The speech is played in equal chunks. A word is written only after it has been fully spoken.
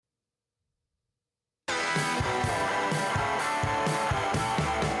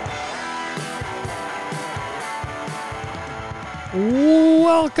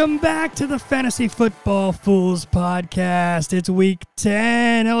Welcome back to the Fantasy Football Fools podcast. It's week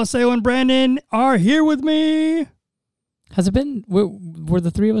 10. Eliseo and Brandon are here with me. Has it been, were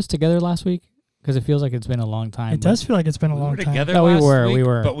the three of us together last week? Because it feels like it's been a long time. It does feel like it's been a long time. Together no, last we week,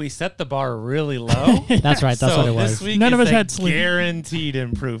 were. But we set the bar really low. That's right. That's so what it was. This week None of us is had sleep. guaranteed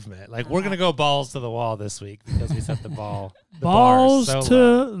improvement. Like, we're going to go balls to the wall this week because we set the Balls bar so to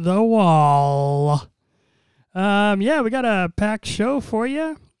low. the wall. Yeah, we got a packed show for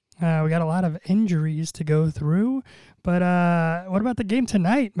you. We got a lot of injuries to go through. But what about the game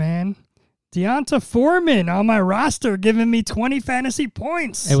tonight, man? Deonta Foreman on my roster giving me 20 fantasy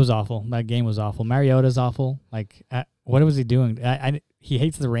points. It was awful. That game was awful. Mariota's awful. Like, what was he doing? He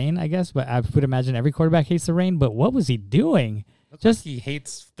hates the rain, I guess, but I would imagine every quarterback hates the rain. But what was he doing? Just like he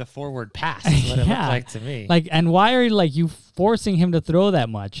hates the forward pass is what it looked like to me. Like, and why are you forcing him to throw that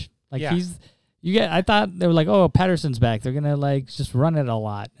much? Like, I thought they were like, oh, Patterson's back. They're going to, just run it a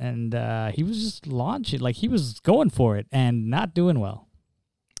lot. And he was just launching. Like, he was going for it and not doing well.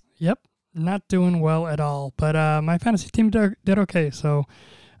 Yep, not doing well at all. But my fantasy team did okay, so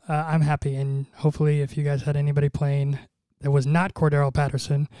I'm happy. And hopefully if you guys had anybody playing that was not Cordero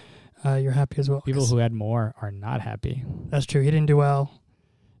Patterson, you're happy as well. People who had more are not happy. That's true. He didn't do well.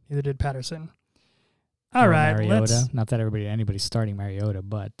 Neither did Patterson. All right, Mariota. Not that anybody's starting Mariota,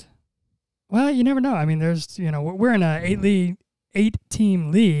 but... Well, you never know. I mean, we're in a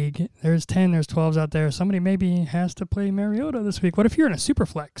 8-team league. There's 10, there's 12s out there. Somebody maybe has to play Mariota this week. What if you're in a super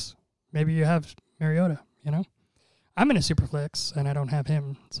flex? Maybe you have Mariota, I'm in a super flex, and I don't have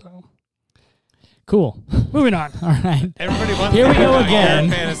him, so. Cool. Moving on. All right. Everybody wants Here to we go again.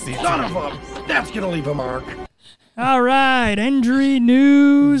 Fantasy Son of a... That's going to leave a mark. All right, injury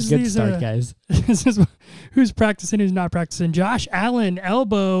news. Good start, guys. This is who's practicing, who's not practicing. Josh Allen,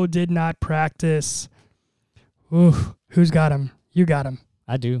 elbow, did not practice. Ooh, who's got him? You got him.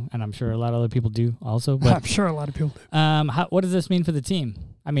 I do, and I'm sure a lot of other people do also. But I'm sure a lot of people do. What does this mean for the team?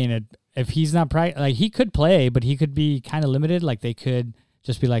 I mean, if he's not he could play, but he could be kind of limited. Like, they could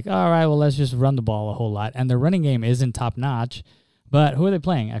just be like, all right, well, let's just run the ball a whole lot. And their running game isn't top notch. But who are they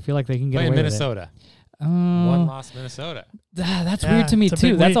playing? I feel like they can get away Minnesota. with it. One loss Minnesota. That's weird to me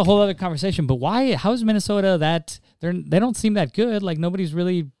too. That's a whole other conversation. But why? How is Minnesota that they don't seem that good? Like, nobody's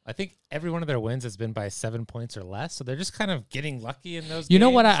really. I think every one of their wins has been by 7 points or less, so they're just kind of getting lucky in those. You know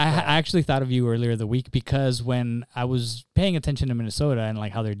what? I actually thought of you earlier the week because when I was paying attention to Minnesota and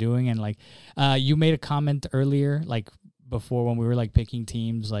how they're doing, and you made a comment earlier, before when we were picking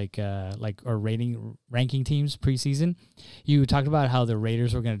teams or ranking teams preseason, you talked about how the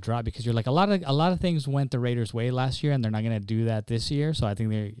Raiders were going to drop because you're a lot of things went the Raiders' way last year and they're not going to do that this year. So I think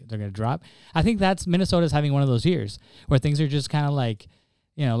they're going to drop. I think that's Minnesota's having one of those years where things are just kind of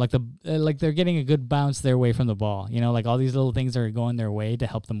they're getting a good bounce their way from the ball. All these little things are going their way to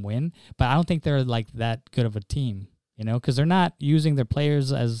help them win. But I don't think they're that good of a team. Because they're not using their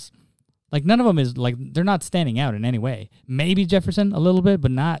players as. None of them is, they're not standing out in any way. Maybe Jefferson a little bit,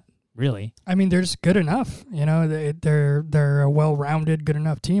 but not really. I mean, they're just good enough. They're a well-rounded, good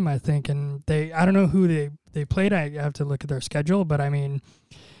enough team, I think. And I don't know who they played. I have to look at their schedule, but I mean,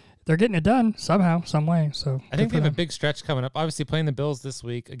 they're getting it done somehow, some way. So I think they have a big stretch coming up. Obviously, playing the Bills this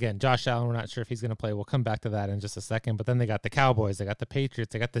week. Again, Josh Allen, we're not sure if he's going to play. We'll come back to that in just a second. But then they got the Cowboys, they got the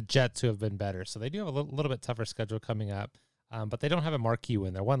Patriots, they got the Jets, who have been better. So they do have a little bit tougher schedule coming up. But they don't have a marquee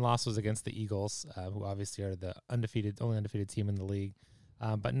win. Their one loss was against the Eagles, who obviously are the only undefeated team in the league.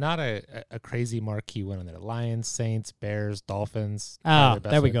 But not a crazy marquee win on there. Lions, Saints, Bears, Dolphins. Oh,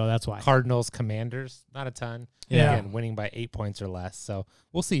 there we go. That's why. Cardinals, Commanders, not a ton. Yeah. Again, winning by 8 points or less. So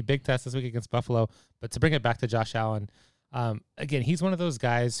we'll see. Big test this week against Buffalo. But to bring it back to Josh Allen, again, he's one of those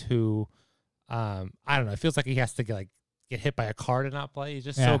guys who, I don't know, it feels like he has to get hit by a car to not play. He's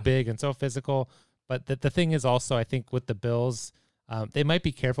just so big and so physical. But the thing is also, I think with the Bills, they might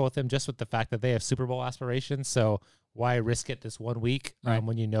be careful with him just with the fact that they have Super Bowl aspirations. So why risk it this 1 week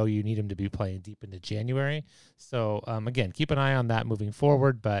when you know you need him to be playing deep into January? So, again, keep an eye on that moving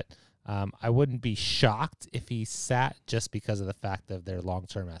forward. But I wouldn't be shocked if he sat just because of the fact of their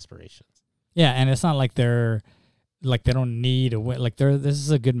long-term aspirations. Yeah, and it's not like they don't need a win. This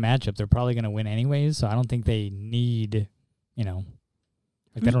is a good matchup. They're probably going to win anyways, so I don't think they need,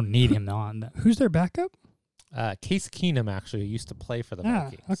 they don't need him on. Who's their backup? Case Keenum actually used to play for the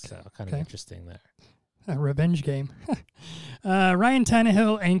Vikings, okay. so kind of interesting there. A revenge game. Ryan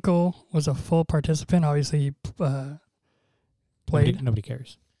Tannehill ankle was a full participant. Obviously, he played. Nobody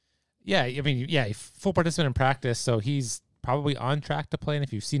cares. Yeah, I mean, full participant in practice, so he's probably on track to play. And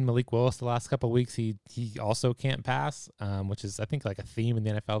if you've seen Malik Willis the last couple of weeks, he also can't pass, which is, I think, like a theme in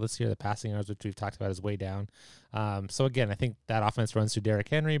the NFL this year. The passing yards, which we've talked about, is way down. So, again, I think that offense runs through Derrick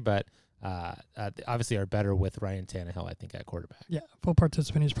Henry, but obviously are better with Ryan Tannehill, I think, at quarterback. Yeah, full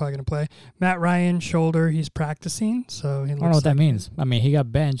participant. He's probably going to play. Matt Ryan, shoulder, he's practicing. So he I don't know what that means. I mean, he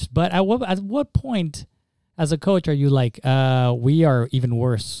got benched. But at what point as a coach are you like, we are even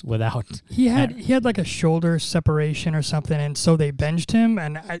worse without? He had like a shoulder separation or something, and so they benched him.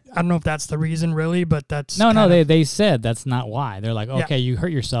 And I don't know if that's the reason really, but that's they said that's not why. They're like, okay, you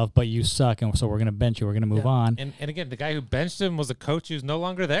hurt yourself, but you suck, and so we're gonna bench you. We're gonna move on. And again, the guy who benched him was a coach who's no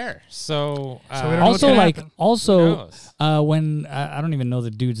longer there. So, we don't know what's gonna happen. When I don't even know the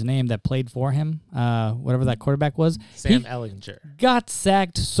dude's name that played for him, whatever that quarterback was, Sam Ellinger got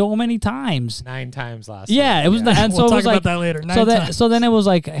sacked so many times, 9 times last. Yeah, it was. And so we'll it was talk like about that later. So then it was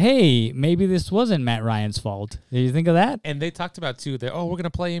like, hey, maybe this wasn't Matt Ryan's fault. Did you think of that? And they talked about too. We're going to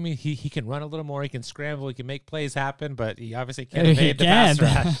play him. He can run a little more. He can scramble. He can make plays happen. But he obviously can't evade the pass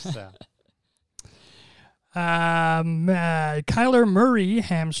rush. So. Kyler Murray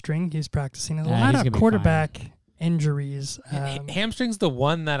hamstring. He's practicing a lot of quarterback injuries. Hamstring's the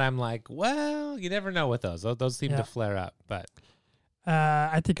one that I'm like, well, you never know with those. Those seem to flare up, but.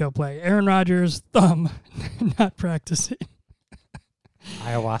 I think he'll play. Aaron Rodgers, thumb, not practicing.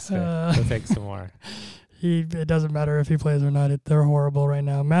 Ayahuasca. He'll take some more. It doesn't matter if he plays or not. They're horrible right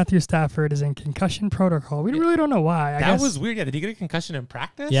now. Matthew Stafford is in concussion protocol. We really don't know why. That was weird. Yeah, did he get a concussion in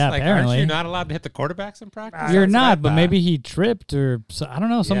practice? Yeah, apparently. Aren't you not allowed to hit the quarterbacks in practice? You're not, but maybe he tripped or I don't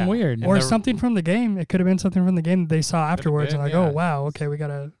know, something weird. Or something from the game. It could have been something from the game that they saw afterwards and like, oh, wow, okay, we got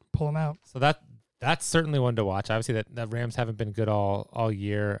to pull him out. So that's certainly one to watch. Obviously, the Rams haven't been good all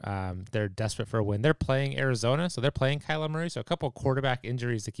year. They're desperate for a win. They're playing Arizona, so they're playing Kyler Murray. So a couple of quarterback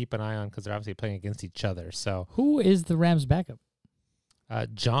injuries to keep an eye on because they're obviously playing against each other. So who is the Rams' backup?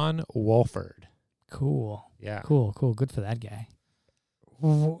 John Wolford. Cool. Yeah. Cool. Good for that guy.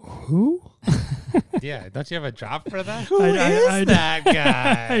 Who? Yeah. Don't you have a drop for that? Who is that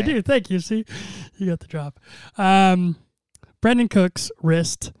guy? I do. Thank you. See, you got the drop. Brandon Cooks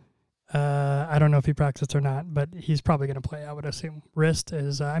wrist. I don't know if he practiced or not, but he's probably going to play, I would assume. Wrist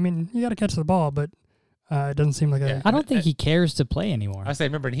is, you got to catch the ball, but it doesn't seem like I don't think he cares to play anymore. I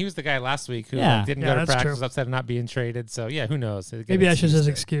remember, and he was the guy last week who didn't go to practice, was upset of not being traded. So, who knows? Maybe that's just his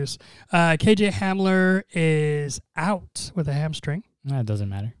excuse. KJ Hamler is out with a hamstring. That doesn't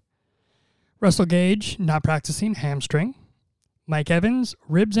matter. Russell Gage, not practicing, hamstring. Mike Evans,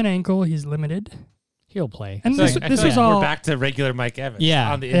 ribs and ankle, he's limited. He'll play. And this was all. We're back to regular Mike Evans.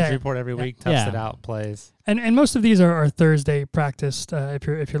 Yeah. On the injury report every week, toughs it out, plays. And most of these are Thursday practiced. If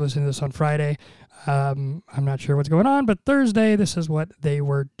you're listening to this on Friday, I'm not sure what's going on, but Thursday, this is what they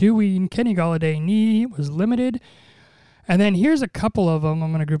were doing. Kenny Golladay knee was limited. And then here's a couple of them.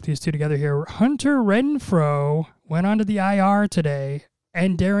 I'm going to group these two together here. Hunter Renfrow went onto the IR today,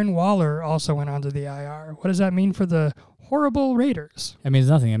 and Darren Waller also went onto the IR. What does that mean for the horrible Raiders? It means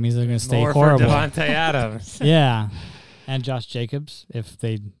nothing. It means they're going to stay more horrible. For Devontae Adams. Yeah. And Josh Jacobs, if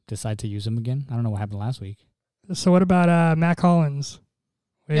they decide to use him again. I don't know what happened last week. So what about Matt Collins?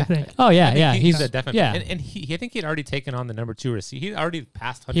 What do you think? Oh, yeah. He's a definite. Yeah. And I think he had already taken on the number 2 receiver. He already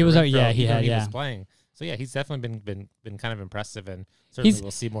passed Hunter. He was, Renfrow, he was playing. So, he's definitely been kind of impressive, and certainly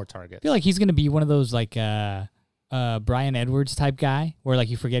we'll see more targets. I feel like he's going to be one of those, like, Brian Edwards type guy where, like,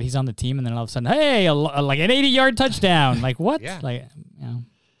 you forget he's on the team, and then all of a sudden, hey, like an 80-yard touchdown. Like, what? Yeah. Like,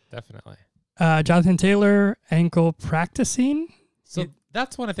 Definitely. Jonathan Taylor, ankle practicing. So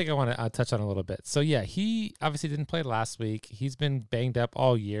that's one I think I want to touch on a little bit. So, he obviously didn't play last week. He's been banged up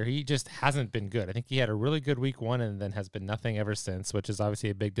all year. He just hasn't been good. I think he had a really good week 1 and then has been nothing ever since, which is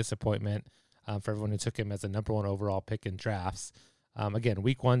obviously a big disappointment for everyone who took him as a number 1 overall pick in drafts. Again,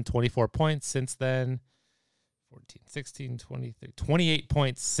 week 1, 24 points. Since then, 14, 16, 23, 28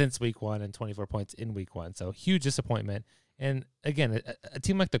 points since week 1 and 24 points in week 1. So huge disappointment. And again, a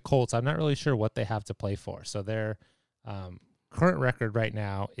team like the Colts, I'm not really sure what they have to play for. So their current record right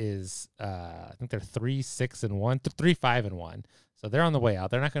now is, I think they're 3-6-1, 3-5-1. So they're on the way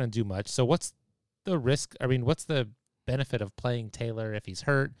out. They're not going to do much. So what's the risk? I mean, what's the benefit of playing Taylor if he's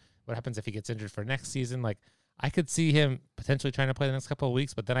hurt? What happens if he gets injured for next season? Like, I could see him potentially trying to play the next couple of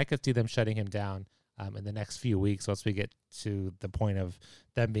weeks, but then I could see them shutting him down in the next few weeks once we get to the point of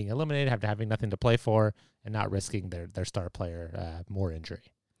them being eliminated, having nothing to play for, and not risking their star player more injury.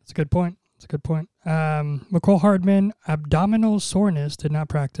 That's a good point. McCole Hardman, abdominal soreness, did not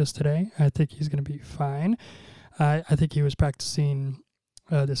practice today. I think he's going to be fine. I think he was practicing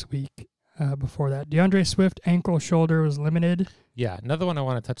this week. before that. DeAndre Swift, ankle, shoulder was limited. Yeah, another one I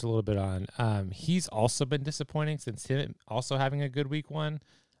want to touch a little bit on. He's also been disappointing since him also having a good week one.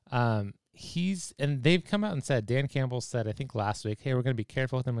 And they've come out and said, Dan Campbell said, I think last week, hey, we're going to be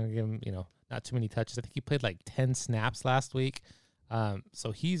careful with him. We're going to give him, not too many touches. I think he played like 10 snaps last week.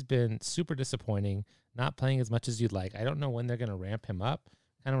 So he's been super disappointing, not playing as much as you'd like. I don't know when they're going to ramp him up.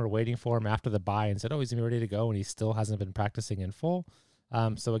 Kind of were waiting for him after the bye and said, oh, he's going to be ready to go, and he still hasn't been practicing in full.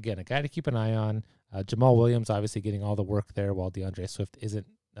 So, again, a guy to keep an eye on. Jamal Williams obviously getting all the work there while DeAndre Swift isn't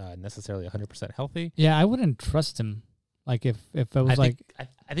necessarily 100% healthy. Yeah, I wouldn't trust him. Like if it was I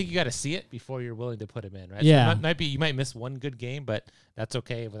think you got to see it before you're willing to put him in, right? Yeah. So you might miss one good game, but that's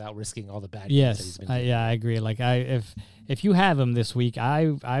okay without risking all the bad games. Yes, That he's been yeah, I agree. Like if you have him this week,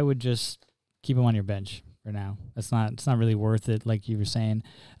 I would just keep him on your bench for now. It's not really worth it, like you were saying.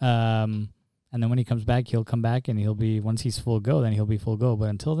 And then when he comes back, he'll come back and he'll be, once he's full go, then he'll be full go. But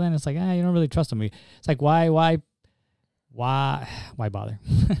until then, it's like, you don't really trust him. It's like, why bother? Why bother?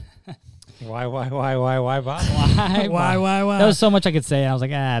 Why? There was so much I could say, and I was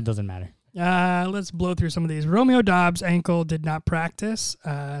like, it doesn't matter. Let's blow through some of these. Romeo Dobbs, ankle, did not practice.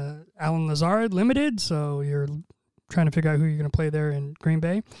 Alan Lazard, limited, so you're trying to figure out who you're going to play there in Green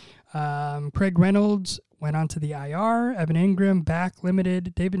Bay. Craig Reynolds went on to the IR. Evan Ingram, back,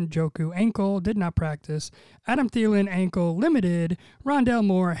 limited. David Njoku, ankle, did not practice. Adam Thielen, ankle, limited. Rondell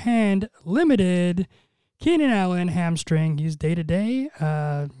Moore, hand, limited. Keenan Allen, hamstring. He's day-to-day.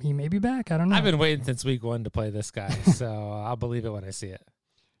 He may be back. I don't know. I've been waiting since week one to play this guy, so I'll believe it when I see it.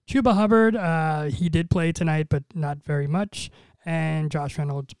 Chuba Hubbard, he did play tonight, but not very much. And Josh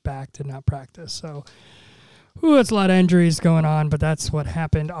Reynolds back, did not practice. So, it's a lot of injuries going on, but that's what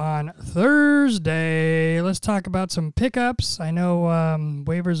happened on Thursday. Let's talk about some pickups. I know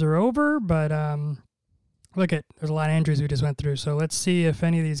waivers are over, but there's a lot of injuries we just went through. So let's see if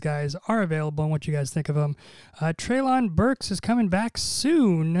any of these guys are available and what you guys think of them. Treylon Burks is coming back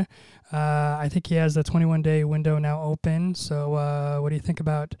soon. I think he has the 21-day window now open. So what do you think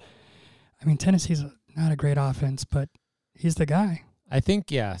about, Tennessee's not a great offense, but he's the guy. I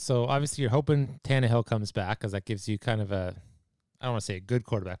think, yeah. So obviously you're hoping Tannehill comes back because that gives you kind of I don't want to say a good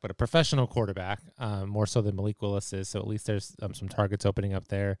quarterback, but a professional quarterback, more so than Malik Willis is. So at least there's some targets opening up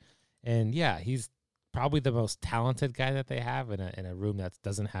there. And yeah, he's probably the most talented guy that they have in a room that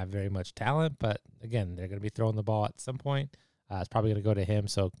doesn't have very much talent. But again, they're going to be throwing the ball at some point. It's probably going to go to him.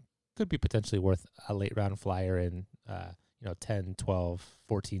 So could be potentially worth a late round flyer in 10, 12,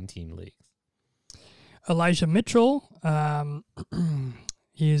 14 team leagues. Elijah Mitchell,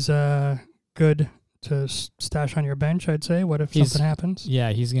 he's good to stash on your bench, I'd say. What if something happens?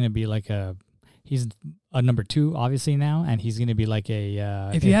 Yeah, he's going to be he's a number 2, obviously, now, and he's going to be like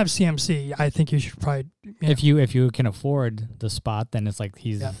if you have CMC, I think you should probably... If you can afford the spot, then it's like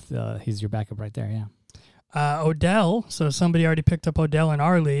he's your backup right there, yeah. Odell, so somebody already picked up Odell in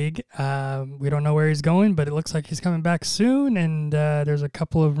our league. We don't know where he's going, but it looks like he's coming back soon, and there's a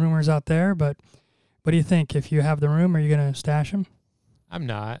couple of rumors out there, but what do you think? If you have the room, are you going to stash him? I'm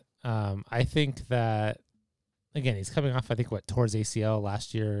not. I think that, again, he's coming off, towards ACL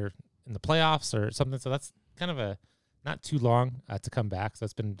last year in the playoffs or something, so that's kind of not too long to come back, so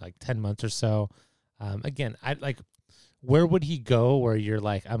it's been like 10 months or so. Again, where would he go where you're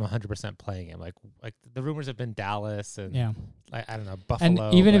like, I'm 100% playing him? Like the rumors have been Dallas and I don't know, Buffalo.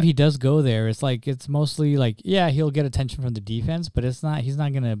 And even if he does go there, it's mostly he'll get attention from the defense, but he's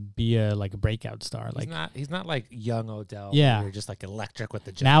not going to be a breakout star. He's not like young Odell. Yeah. Where you're just electric with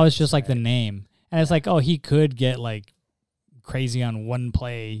the Giants. Now it's just the name. And it's he could get crazy on one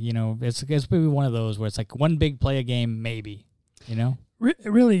play, it's maybe one of those where it's one big play a game, maybe,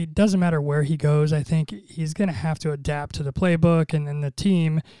 It really doesn't matter where he goes. I think he's going to have to adapt to the playbook and then the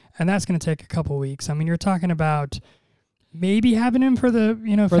team, and that's going to take a couple weeks. You're talking about maybe having him for the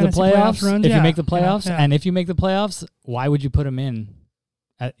for the playoffs runs. If you make the playoffs, and if you make the playoffs, why would you put him in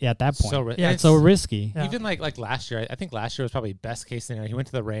at that point? It's so risky. Yeah. Even like last year, I think last year was probably best case scenario. He went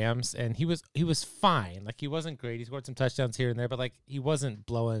to the Rams and he was fine. He wasn't great. He scored some touchdowns here and there, but he wasn't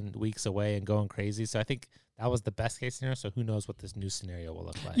blowing weeks away and going crazy. So I think that was the best case scenario. So who knows what this new scenario will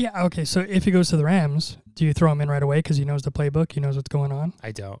look like? Yeah. Okay. So if he goes to the Rams, do you throw him in right away because he knows the playbook? He knows what's going on.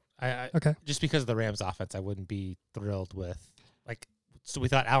 I don't. Okay. Just because of the Rams offense, I wouldn't be thrilled with So we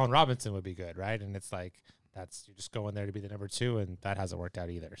thought Allen Robinson would be good, right? And it's you're just going there to be the number 2, and that hasn't worked out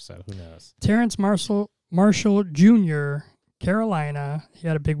either. So who knows? Terrence Marshall Jr., Carolina. He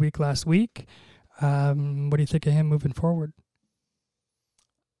had a big week last week. What do you think of him moving forward?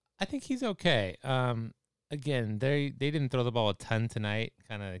 I think he's okay. again, they didn't throw the ball a ton tonight,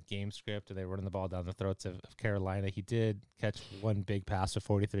 kind of game script, or they were running the ball down the throats of Carolina. He did catch one big pass for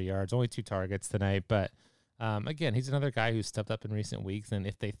 43 yards, only 2 targets tonight. But, again, he's another guy who's stepped up in recent weeks. And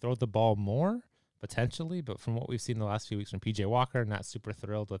if they throw the ball more, potentially, but from what we've seen the last few weeks from P.J. Walker, not super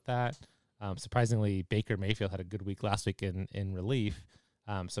thrilled with that. Surprisingly, Baker Mayfield had a good week last week in relief.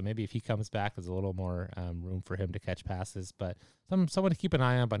 So maybe if he comes back, there's a little more room for him to catch passes. But someone to keep an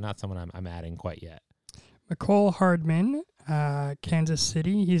eye on, but not someone I'm adding quite yet. McCole Hardman, Kansas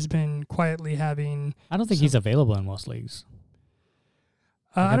City. He's been quietly having. I don't think he's available in most leagues.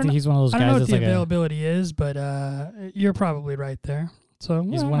 I don't think know, he's one of those I guys don't know what that's the like availability is, but you're probably right there. So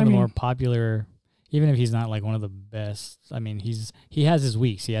he's yeah, one of the more popular. Even if he's not like one of the best, I mean, he has his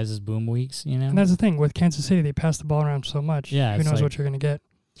weeks. He has his boom weeks, you know. And that's the thing with Kansas City; they pass the ball around so much. Yeah, who knows what you're going to get.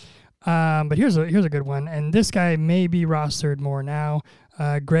 But here's a good one, and this guy may be rostered more now.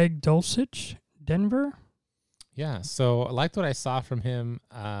 Greg Dulcich, Denver. Yeah, so I liked what I saw from him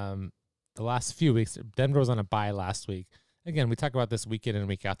the last few weeks. Denver was on a bye last week. Again, we talk about this week in and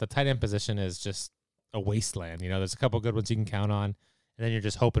week out. The tight end position is just a wasteland. You know, there's a couple good ones you can count on, and then you're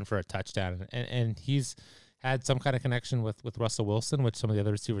just hoping for a touchdown. And he's had some kind of connection with Russell Wilson, which some of the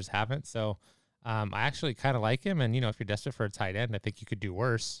other receivers haven't. So I actually kind of like him. And, you know, if you're desperate for a tight end, I think you could do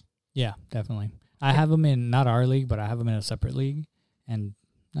worse. Yeah, definitely. I have him in not our league, but I have him in a separate league. And,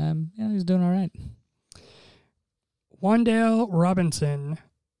 yeah, he's doing all right. Wan'Dale Robinson,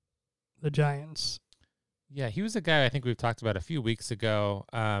 the Giants. Yeah, he was a guy I think we've talked about a few weeks ago,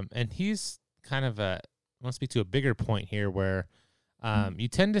 and he's kind of must be to a bigger point here where you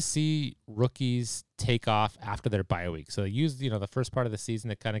tend to see rookies take off after their bye week. So they use the first part of the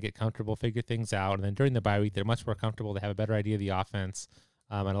season to kind of get comfortable, figure things out, and then during the bye week they're much more comfortable. They have a better idea of the offense,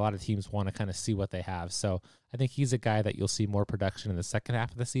 and a lot of teams want to kind of see what they have. So I think he's a guy that you'll see more production in the second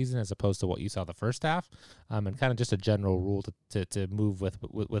half of the season as opposed to what you saw the first half, and kind of just a general rule to move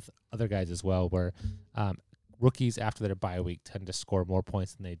with other guys as well, where rookies after their bye week tend to score more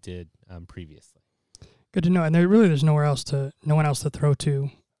points than they did previously. Good to know. And there's no one else to throw to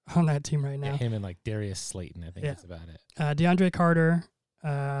on that team right now. Yeah, him and like Darius Slayton, I think that's about it. DeAndre Carter,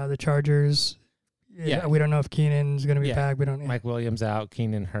 the Chargers. Yeah, we don't know if Keenan's going to be back. We don't. Mike Williams out,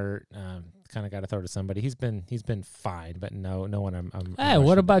 Keenan hurt. Kind of got to throw to somebody. He's been fine, but no one. I'm hey,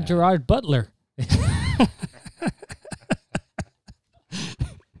 what about Gerard Butler?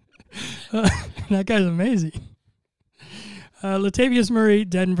 That guy's amazing. Latavius Murray,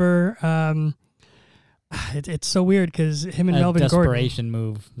 Denver. It's so weird because him and Melvin Gordon. Desperation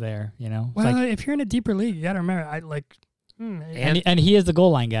move there, you know. Well, if you're in a deeper league, you got to remember. And he is the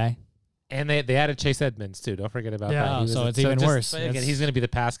goal line guy. And they added Chase Edmonds too. Don't forget about that. So it's even worse. Again, he's going to be the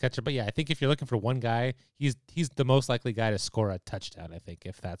pass catcher. But yeah, I think if you're looking for one guy, he's the most likely guy to score a touchdown. I think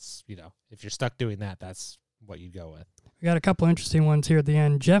if that's if you're stuck doing that, that's what you go with. We got a couple interesting ones here at the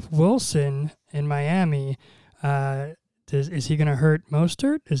end. Jeff Wilson in Miami. Is he going to hurt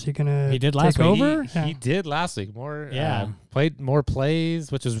Mostert? Is he going to take over? He did last week. Played more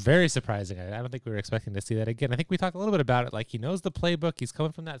plays, which was very surprising. I don't think we were expecting to see that again. I think we talked a little bit about it. Like, he knows the playbook. He's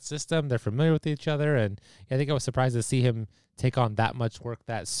coming from that system. They're familiar with each other. And I think I was surprised to see him take on that much work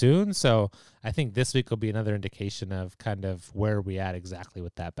that soon. So I think this week will be another indication of kind of where we at exactly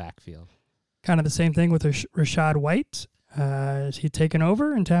with that backfield. Kind of the same thing with Rashad White. Is he taking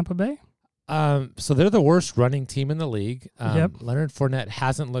over in Tampa Bay? So they're the worst running team in the league. Yep. Leonard Fournette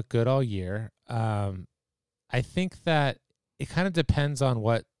hasn't looked good all year. I think that it kind of depends on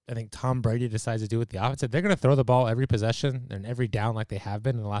what I think Tom Brady decides to do with the offense. If they're going to throw the ball every possession and every down like they have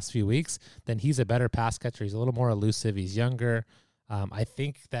been in the last few weeks, then he's a better pass catcher. He's a little more elusive. He's younger. I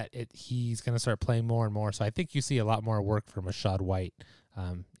think that he's going to start playing more and more. So I think you see a lot more work from Rashad White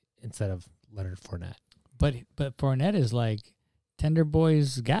instead of Leonard Fournette. But Fournette is like Tender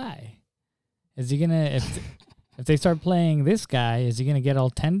Boy's guy. Is he gonna if they start playing this guy? Is he gonna get all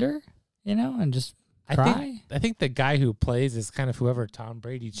tender, and just cry? I think the guy who plays is kind of whoever Tom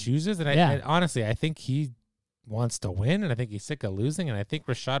Brady chooses, and honestly, I think he wants to win, and I think he's sick of losing, and I think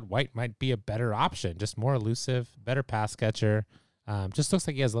Rashad White might be a better option, just more elusive, better pass catcher. Just looks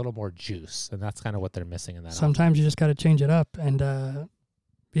like he has a little more juice, and that's kind of what they're missing in that. Sometimes you just got to change it up, and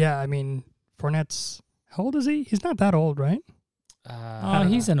I mean, Fournette's how old is he? He's not that old, right?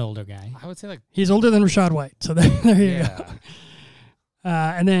 He's an older guy. I would say he's older than Rashad White. So there you go.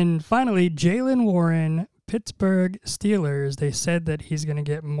 And then finally, Jaylen Warren, Pittsburgh Steelers. They said that he's going to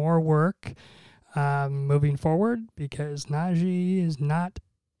get more work moving forward because Najee is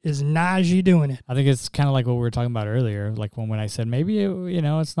Najee doing it. I think it's kind of like what we were talking about earlier. Like when I said maybe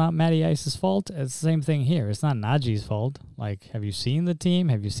it's not Matty Ice's fault. It's the same thing here. It's not Najee's fault. Like, have you seen the team?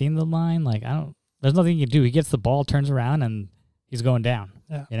 Have you seen the line? Like, There's nothing you can do. He gets the ball, turns around, and he's going down.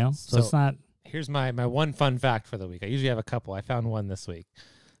 Yeah. You know? So it's not. Here's my one fun fact for the week. I usually have a couple. I found one this week.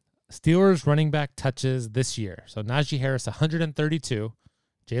 Steelers running back touches this year. So Najee Harris, 132.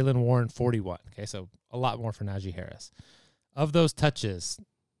 Jalen Warren, 41. Okay, so a lot more for Najee Harris. Of those touches,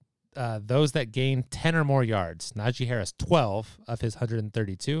 those that gain 10 or more yards, Najee Harris, 12 of his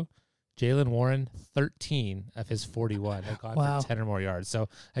 132. Jalen Warren, 13 of his 41 have gone for 10 or more yards. So,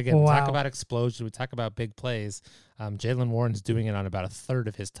 again, talk about explosion. We talk about big plays. Jalen Warren's doing it on about a third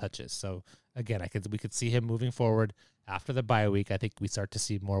of his touches. So, again, we could see him moving forward after the bye week. I think we start to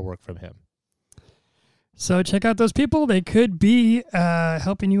see more work from him. So check out those people. They could be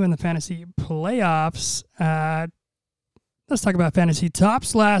helping you in the fantasy playoffs. Let's talk about fantasy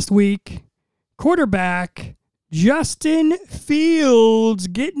tops last week. Quarterback Justin Fields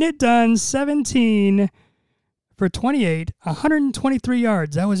getting it done, 17 for 28, 123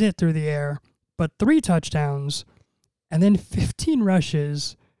 yards. That was it through the air, but 3 touchdowns, and then 15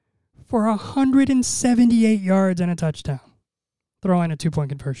 rushes for 178 yards and a touchdown. Throw in a 2-point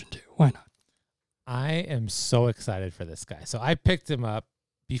conversion too. Why not? I am so excited for this guy. So I picked him up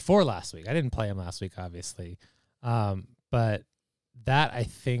before last week. I didn't play him last week, obviously. But that, I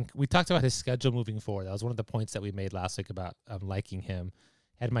think, we talked about his schedule moving forward. That was one of the points that we made last week about liking him.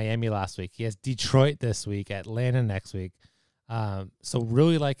 Had Miami last week. He has Detroit this week, Atlanta next week. So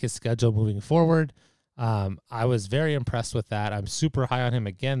really like his schedule moving forward. I was very impressed with that. I'm super high on him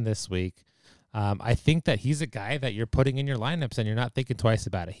again this week. I think that he's a guy that you're putting in your lineups and you're not thinking twice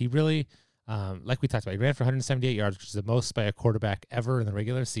about it. He really, like we talked about, he ran for 178 yards, which is the most by a quarterback ever in the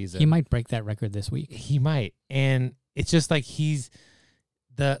regular season. He might break that record this week. He might. And it's just like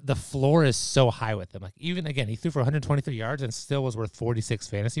the floor is so high with him. Like, even again, he threw for 123 yards and still was worth 46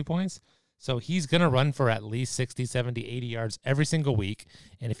 fantasy points. So he's going to run for at least 60, 70, 80 yards every single week.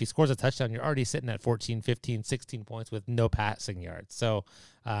 And if he scores a touchdown, you're already sitting at 14, 15, 16 points with no passing yards. So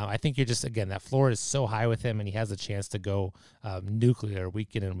I think you're just, again, that floor is so high with him, and he has a chance to go nuclear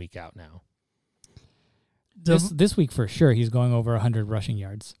week in and week out now. This week, for sure, he's going over 100 rushing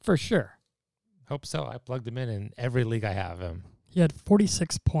yards. For sure. Hope so. I plugged him in every league I have him. He had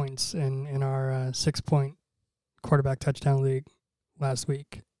 46 points in our 6-point quarterback touchdown league last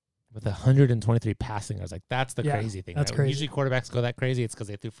week. With 123 passing, I was like, that's the crazy thing. That's right? crazy. Usually quarterbacks go that crazy. It's because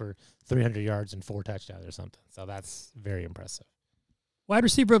they threw for 300 yards and 4 touchdowns or something. So that's very impressive. Wide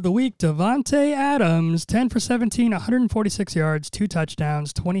receiver of the week, Davante Adams, 10 for 17, 146 yards, 2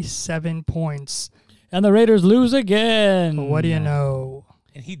 touchdowns, 27 points. And the Raiders lose again. What do you know?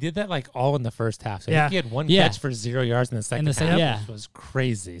 And he did that like all in the first half. So I Yeah. think he had one catch for 0 yards in the second half, which was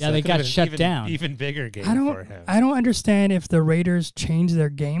crazy. Yeah, so they got shut down. Even bigger game for him. I don't understand if the Raiders change their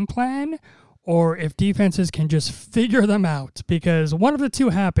game plan or if defenses can just figure them out, because one of the two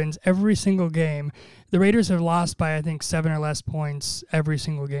happens every single game. The Raiders have lost by, I think, 7 or less points every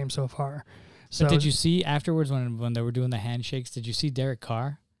single game so far. So But did you see afterwards when they were doing the handshakes, did you see Derek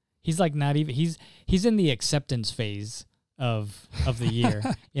Carr? He's like not even he's in the acceptance phase of the year.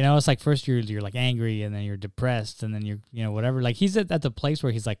 You know, it's like first you're like angry, and then you're depressed, and then you're whatever. Like he's at the place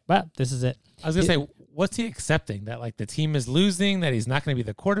where he's like, well, this is it. I was gonna say, what's he accepting? That like the team is losing, that he's not gonna be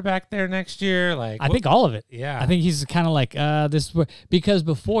the quarterback there next year? Like I think all of it. Yeah. I think he's kind of like this is where, because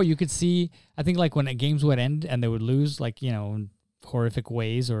before you could see, I think like when games would end and they would lose, like in horrific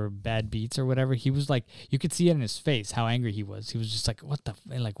ways or bad beats or whatever, he was like, you could see it in his face how angry he was. He was just like,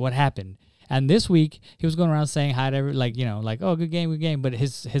 what happened? And this week he was going around saying hi to every, like, oh, good game. But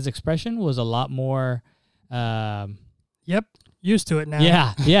his expression was a lot more. Yep, used to it now.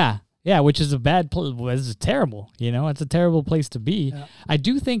 Yeah. Which is was terrible. It's a terrible place to be. Yeah. I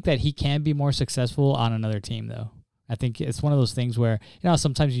do think that he can be more successful on another team, though. I think it's one of those things where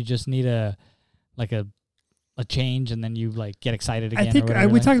sometimes you just need a change, and then you like get excited again. I think or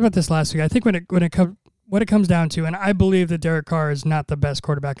whatever. we talked about this last week. I think what it comes down to, and I believe that Derek Carr is not the best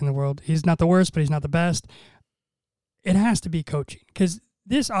quarterback in the world. He's not the worst, but he's not the best. It has to be coaching, because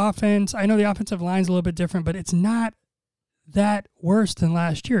this offense, I know the offensive line's a little bit different, but it's not that worse than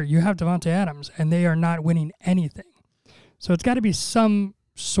last year. You have Davante Adams, and they are not winning anything. So it's got to be some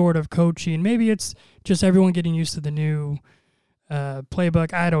sort of coaching. Maybe it's just everyone getting used to the new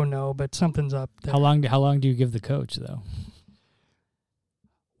playbook. I don't know, but something's up there. How long do you give the coach, though?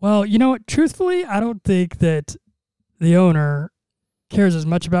 Well, you know what? Truthfully, I don't think that the owner cares as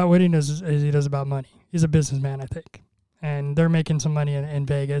much about winning as he does about money. He's a businessman, I think. And they're making some money in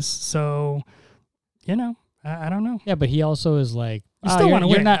Vegas. So, I don't know. Yeah, but he also is like, You still want to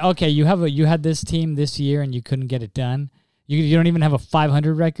win. You're not, okay, you had this team this year and you couldn't get it done. You don't even have a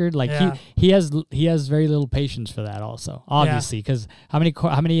 500 record. Like Yeah. he has very little patience for that. Also, obviously, because how many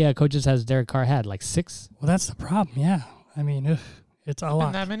coaches has Derek Carr had? Like 6. Well, that's the problem. Yeah. I mean, it's a Been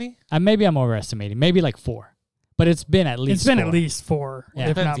lot. that many? Maybe I'm overestimating. Maybe like 4, but it's been at least. It's been 4. at least 4, Yeah.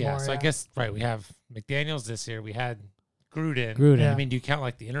 if Depends, not more. So I guess we have McDaniels this year. We had Gruden. Gruden. I mean, do you count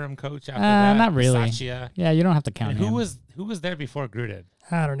like the interim coach after that? Not really. Bisaccia? Yeah, you don't have to count And him. who was there before Gruden?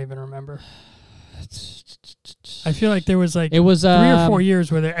 I don't even remember. I feel like there was like It was 3 or 4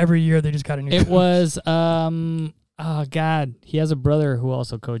 years where every year they just got a new coach. It was oh God, he has a brother who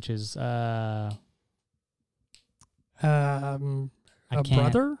also coaches. A can't.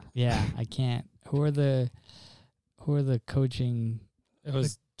 brother? Yeah, I can't. Who are the coaching? It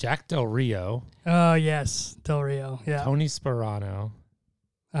was Jack Del Rio, Oh, yes. Del Rio. Yeah. Tony Sperano.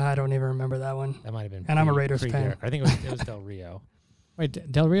 I don't even remember that one. That might have been. And I'm a Raiders fan. Derek. I think it was Del Rio.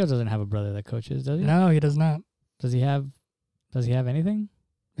 Wait, Del Rio doesn't have a brother that coaches, does he? No, he does not. Does he have anything?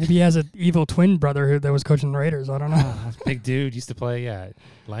 Maybe he has an evil twin brother that was coaching the Raiders. I don't know. Big dude used to play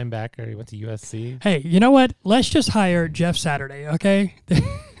linebacker. He went to USC. Hey, you know what? Let's just hire Jeff Saturday, okay?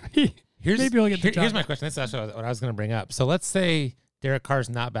 Maybe he'll get the job. Here's my question. This is actually what I was going to bring up. So let's say Derek Carr's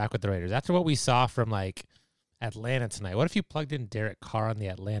not back with the Raiders. After what we saw from like Atlanta tonight, what if you plugged in Derek Carr on the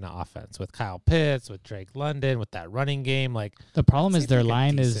Atlanta offense with Kyle Pitts, with Drake London, with that running game? Like The problem is seems their like a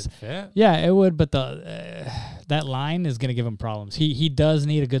line is. decent fit. Yeah, it would, but that line is going to give him problems. He does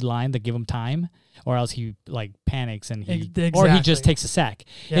need a good line to give him time, or else he like panics and or he Exactly. just takes a sack.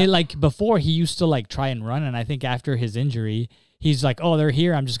 Yeah. Like before, he used to like try and run, and I think after his injury, he's like, oh, they're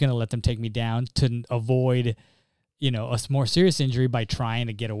here. I'm just going to let them take me down to avoid, a more serious injury by trying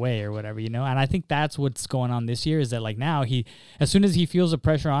to get away or whatever, And I think that's what's going on this year is that like now as soon as he feels the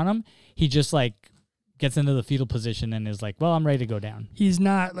pressure on him, he just like gets into the fetal position and is like, well, I'm ready to go down. He's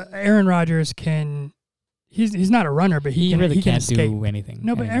not. Aaron Rodgers can. He's not a runner, but he really can can't escape. do anything.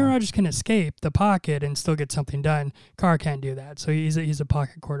 No, but anymore. Aaron Rodgers can escape the pocket and still get something done. Carr can't do that, so he's a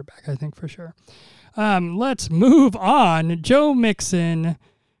pocket quarterback, I think, for sure. Let's move on. Joe Mixon,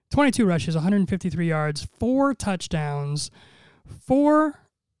 22 rushes, 153 yards, 4 touchdowns, 4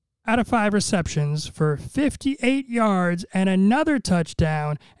 out of 5 receptions for 58 yards and another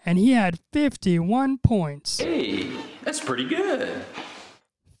touchdown, and he had 51 points. Hey, that's pretty good.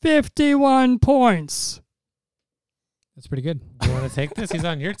 51 points. That's pretty good. You want to take this? He's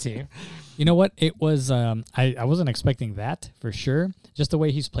on your team. You know what? It was I wasn't expecting that for sure. Just the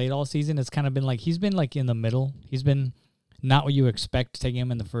way he's played all season, it's kind of been like he's been like in the middle. He's been not what you expect taking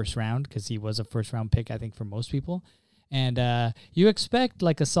him in the first round because he was a first round pick, I think, for most people. And you expect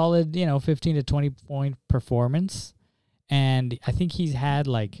like a solid, 15 to 20 point performance. And I think he's had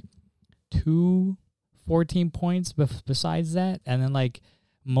like 2 14 points besides that. And then like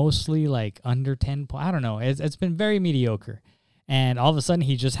mostly like under 10 points. I don't know. It's been very mediocre. And all of a sudden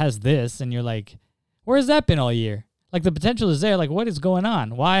he just has this and you're like, where's that been all year? Like the potential is there. Like what is going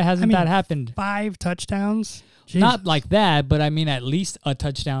on? Why hasn't that happened? 5 touchdowns? Jeez. Not like that, but I mean at least a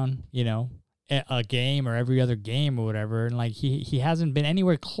touchdown, a game or every other game or whatever. And like he hasn't been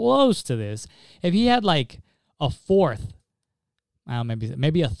anywhere close to this. If he had like a fourth,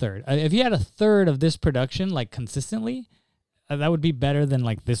 maybe a third. If he had a third of this production like consistently, that would be better than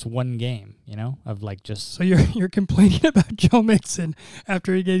like this one game, of like just. So you're complaining about Joe Mixon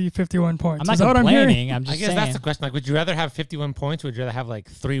after he gave you 51 points. I'm not Is that what I'm hearing? complaining. I'm I just guess saying. that's the question. Like, would you rather have 51 points? Or would you rather have like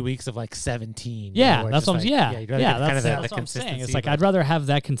 3 weeks of like 17? Yeah, Or that's just what I'm. like, Yeah, you'd rather get kind of that's the what I'm saying. consistency. It's like but- I'd rather have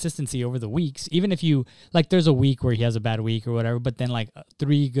that consistency over the weeks, even if you like. There's a week where he has a bad week or whatever, but then like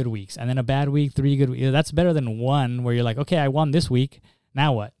 3 good weeks, and then a bad week, 3 good weeks. That's better than one where you're like, okay, I won this week.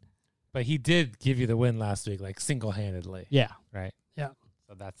 Now what? But he did give you the win last week, like single handedly. Yeah. Right. Yeah.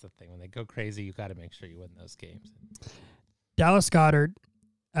 So that's the thing. When they go crazy, you got to make sure you win those games. Dallas Goedert,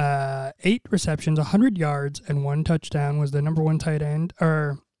 8 receptions, 100 yards, and 1 touchdown, was the number 1 tight end.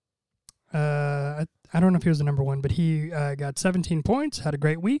 Or I don't know if he was the number 1, but he got 17 points, had a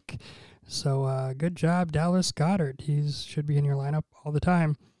great week. So good job, Dallas Goedert. He should be in your lineup all the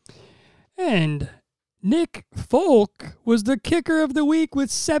time. And Nick Folk was the kicker of the week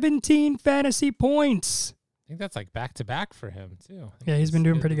with 17 fantasy points. I think that's like back to back for him too. I think Yeah, he's been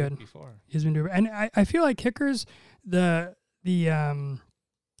doing pretty the week good. Before. He's been doing, and I feel like kickers, the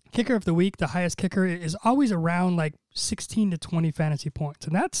kicker of the week, the highest kicker, is always around like 16 to 20 fantasy points,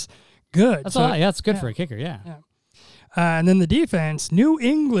 and that's good. That's So- a lot. Yeah, that's good yeah. for a kicker. Yeah. And then the defense, New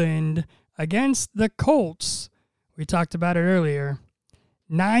England against the Colts. We talked about it earlier.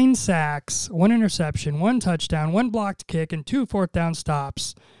 9 sacks, 1 interception, 1 touchdown, 1 blocked kick, and 2 fourth down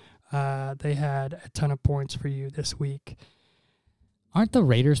stops. They had a ton of points for you this week. Aren't the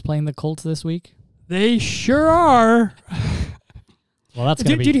Raiders playing the Colts this week? They sure are. Well, that's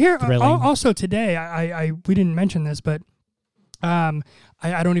going to be Did you hear? thrilling. Also today, we didn't mention this, but I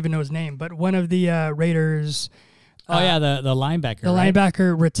don't even know his name, but one of the Raiders. the linebacker. The right?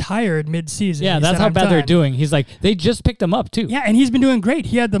 linebacker retired mid-season. Yeah, He that's said, how "I'm bad they're done." doing. He's like, they just picked him up too. Yeah, and he's been doing great.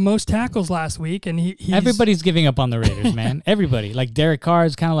 He had the most tackles last week, and he's Everybody's giving up on the Raiders, man. Everybody. Like Derek Carr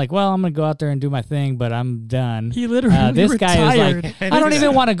is kind of like, well, I'm going to go out there and do my thing, but I'm done. He literally This guy retired. is like, I don't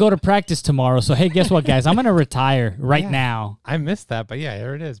even want to go to practice tomorrow. So, hey, guess what, guys? I'm going to retire right now. I missed that, but yeah,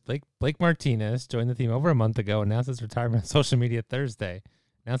 there it is. Blake Martinez joined the team over a month ago, announced his retirement on social media Thursday.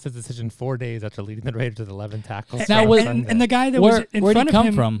 Announced his decision 4 days after leading the Raiders with 11 tackles. Now, and the guy that was in where'd front he of come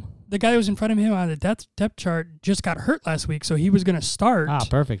him, from? the guy that was in front of him on the depth chart just got hurt last week, so he was going to start. Ah,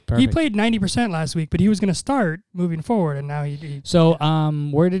 perfect. He played 90% last week, but he was going to start moving forward, and now he. So,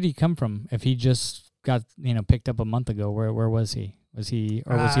 where did he come from? If he just got picked up a month ago, where was he? Was he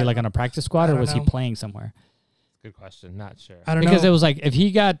like on a practice squad, or was he playing somewhere? Good question. Not sure. I don't know. Because it was like if he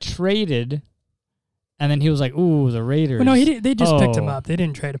got traded, and then he was like, "Ooh, the Raiders." Well, no, they just picked him up. They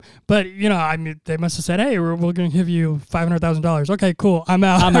didn't trade him. But they must have said, "Hey, we're going to give you $500,000." Okay, cool. I'm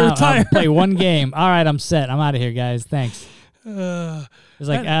out. I'm I out. retire. I'll play one game. All right, I'm set. I'm out of here, guys. Thanks. It's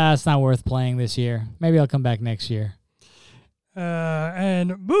like, it's not worth playing this year. Maybe I'll come back next year.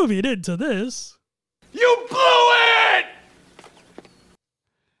 And moving into this. You blew it!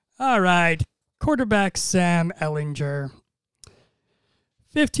 All right. Quarterback Sam Ehlinger.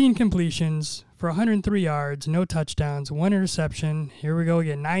 15 completions for 103 yards, no touchdowns, 1 interception. Here we go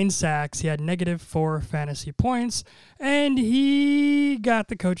again. 9 sacks. He had -4 fantasy points, and he got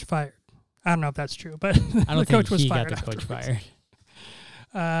the coach fired. I don't know if that's true, but the coach was fired. Got the coach fired.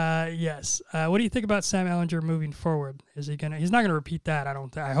 Yes. What do you think about Sam Ehlinger moving forward? He's not gonna repeat that.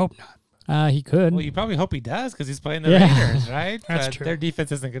 I hope not. He could. Well, you probably hope he does because he's playing the Raiders, right? That's but true. Their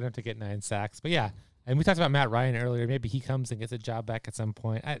defense isn't good enough to get 9 sacks. But yeah, and we talked about Matt Ryan earlier. Maybe he comes and gets a job back at some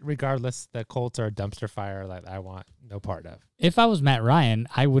point. Regardless, the Colts are a dumpster fire that I want no part of. If I was Matt Ryan,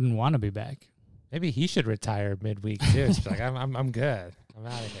 I wouldn't want to be back. Maybe he should retire midweek too. Just like I'm good. I'm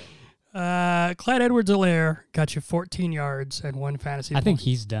out of here. Clyde Edwards-Helaire got you 14 yards and 1 fantasy point. I think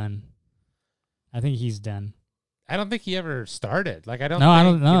he's done. I don't think he ever started. Like I don't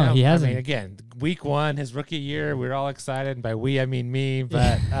know. He hasn't. I mean, again, week 1, his rookie year, we were all excited. And by we, I mean me.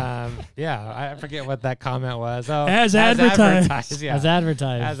 But I forget what that comment was. Oh, as advertised. Yeah. As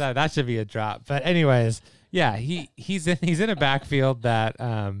advertised. That should be a drop. But anyways, yeah, he's in a backfield that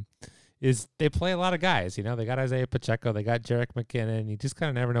they play a lot of guys. They got Isaiah Pacheco, they got Jerick McKinnon. You just kind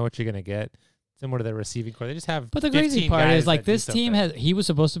of never know what you're gonna get. Similar to their receiving core, they just have. But the crazy part is like this team he was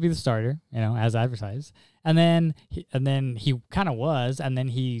supposed to be the starter, as advertised, and then he kind of was, and then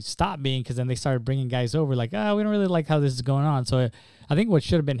he stopped being because then they started bringing guys over like, we don't really like how this is going on. So I think what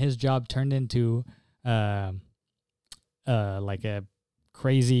should have been his job turned into like a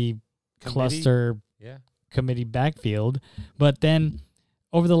crazy cluster committee backfield, but then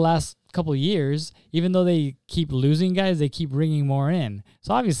over the last couple of years, even though they keep losing guys, they keep bringing more in.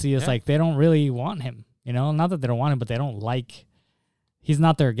 So obviously it's like they don't really want him, not that they don't want him, but they don't like, he's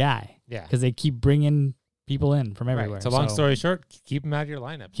not their guy. Yeah. Because they keep bringing people in from everywhere. Right. So long story short, keep him out of your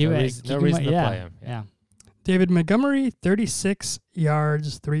lineup. No reason to play him. Yeah. David Montgomery, 36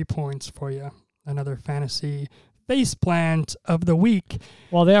 yards, 3 points for you. Another fantasy faceplant of the week.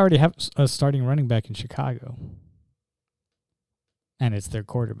 Well, they already have a starting running back in Chicago. And it's their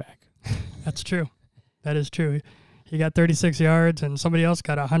quarterback. That's true. That is true. He got 36 yards, and somebody else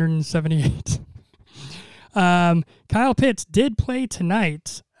got 178. Kyle Pitts did play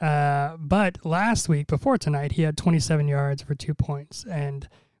tonight, but last week, before tonight, he had 27 yards for 2 points. And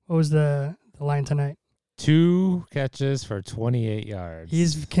what was the line tonight? 2 catches for 28 yards.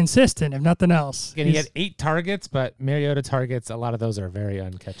 He's consistent, if nothing else. Again, he had 8 targets, but Mariota targets, a lot of those are very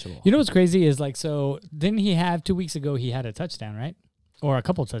uncatchable. You know what's crazy is so didn't he have 2 weeks ago, he had a touchdown, right? Or a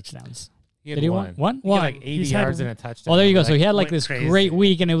couple touchdowns. Did he won? One? He had like 80 yards and a touchdown. Oh, there you go. So he had like this crazy. great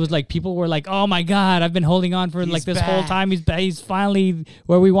week, and it was like people were like, "Oh my God, I've been holding on for like this whole time. He's finally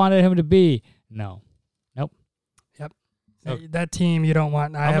where we wanted him to be." No, nope. Yep. So that team you don't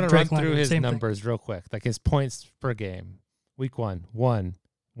want. I'm going to run through his numbers real quick, like his points per game. Week 1, 1,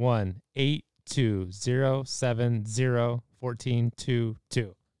 1, 8, 2, 0, 7, 0, 14, 2,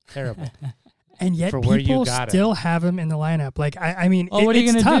 2. Terrible. And yet people still have him in the lineup. Like, I mean, what are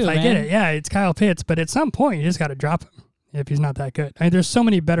you it's gonna tough. do, I get it. Yeah, it's Kyle Pitts. But at some point, you just got to drop him if he's not that good. I mean, there's so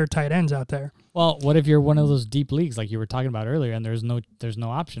many better tight ends out there. Well, what if you're one of those deep leagues like you were talking about earlier, and there's no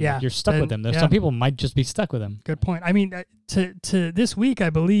option? Yeah, like you're stuck with him. Some people might just be stuck with him. Good point. I mean, to this week, I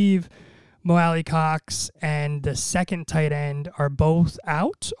believe Mo Alley Cox and the second tight end are both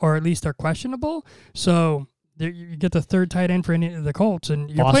out, or at least are questionable. So you get the third tight end for any of the Colts, and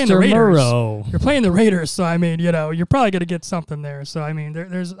you're playing Foster the Raiders. Moreau. You're playing the Raiders, so I mean, you're probably going to get something there. So I mean,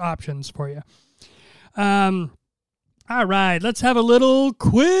 there's options for you. All right, let's have a little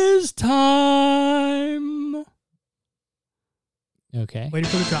quiz time. Okay. Waiting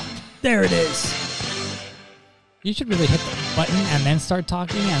for the drop. There it is. You should really hit the button and then start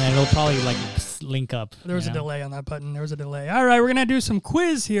talking, and then it'll probably like link up. There was a delay on that button. There was a delay. All right, we're going to do some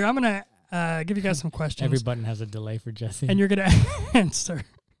quiz here. I'm going to give you guys some questions. Every button has a delay for Jesse. And you're going to answer.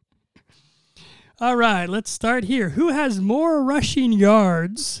 All right, let's start here. Who has more rushing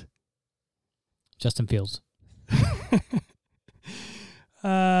yards? Justin Fields.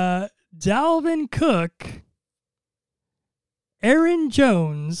 Dalvin Cook, Aaron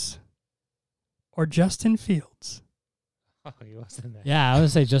Jones, or Justin Fields? Oh, he wasn't there. Yeah, I would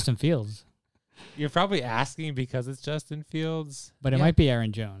say Justin Fields, You're probably asking because it's Justin Fields. but it Yeah. might be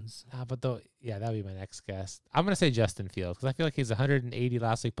Aaron Jones. But though, yeah, that would be my next guess. I'm going to say Justin Fields because I feel like he's 180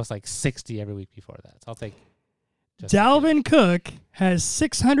 last week plus like 60 every week before that. So I'll take Justin Fields. Dalvin Cook has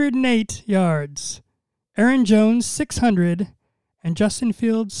 608 yards. Aaron Jones, 600. And Justin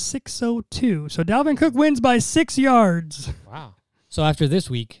Fields, 602. So Dalvin Cook wins by 6 yards. Wow. So after this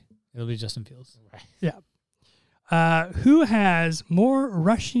week, it'll be Justin Fields. Right. Who has more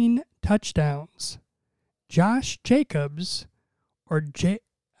rushing touchdowns? Josh Jacobs or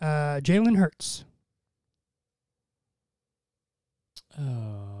Jalen Hurts?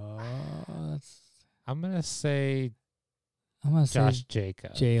 I'm going to say I'm gonna Josh say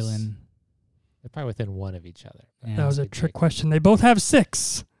Jacobs. Jalen. They're probably within one of each other. Yeah. That was a Jacobs. trick question. They both have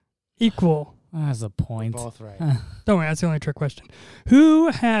 6. Equal. That's a point. Both right. Don't worry, that's the only trick question. Who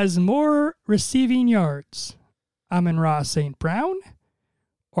has more receiving yards? Amon-Ra St. Brown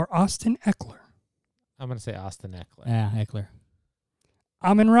or Austin Eckler? I'm going to say Austin Eckler. Yeah, Eckler.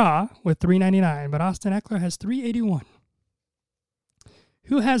 Amon-Ra with 399, but Austin Eckler has 381.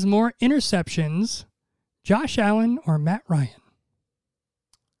 Who has more interceptions? Josh Allen or Matt Ryan?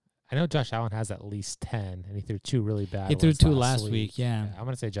 I know Josh Allen has at least 10, and he threw 2 really bad He threw ones 2 last week, yeah. I'm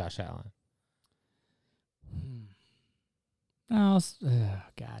going to say Josh Allen. Oh,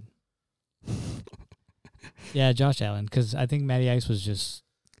 God. Yeah, Josh Allen, because I think Matty Ice was just...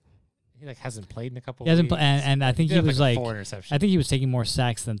 He like hasn't played in a couple He hasn't weeks. and I think he did was like like... 4 interceptions. I think he was taking more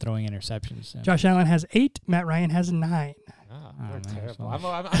sacks than throwing interceptions. So. Josh Allen has 8. Matt Ryan has 9. Oh, Oh, we're man, terrible. so- I'm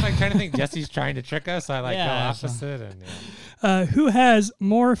like trying to think Jesse's trying to trick us. So I like go Yeah, so- opposite. And Who has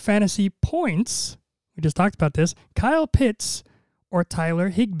more fantasy points? We just talked about this. Kyle Pitts or Tyler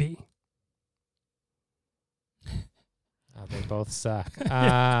Higbee? they both suck.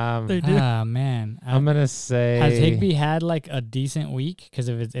 They do. Ah, man. I'm gonna say Has Higbee had like a decent week? Because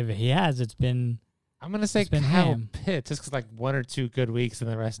if he has, it's been... I'm gonna say it's been Kyle him. Pitts just because like 1 or 2 good weeks and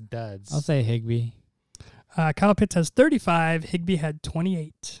the rest duds. I'll say Higbee. Kyle Pitts has 35. Higbee had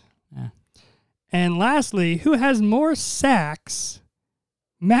 28. Yeah. And lastly, who has more sacks?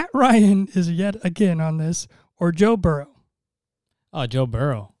 Matt Ryan is yet again on this, or Joe Burrow? Oh, Joe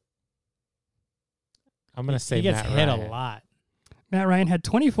Burrow. I'm gonna say he gets Matt hit Ryan. a lot. Matt Ryan had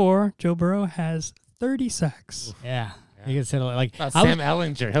 24. Joe Burrow has 30 sacks. Yeah. He gets hit a lot. Like About I was- Sam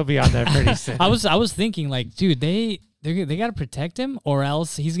Ellinger, he'll be on there pretty soon. I was thinking like, dude, they got to protect him or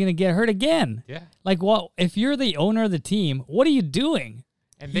else he's gonna get hurt again. Yeah, Like, what if you're the owner of the team? What are you doing?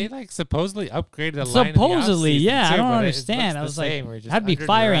 and they like supposedly upgraded the line. Supposedly, in the yeah. offseason, I don't too, but understand. It I looks was the like, same, where you're just I'd be under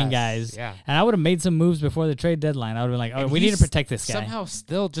firing duress. guys. Yeah, And I would have made some moves before the trade deadline. I would have been like, oh, And we need to he's protect this guy. Somehow,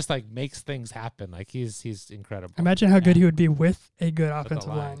 still just like makes things happen. Like he's incredible. Imagine how good Yeah. he would be with a good With the offensive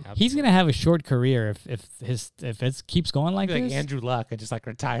line. He's gonna have a short career if it keeps going like Like this. Andrew Luck and just like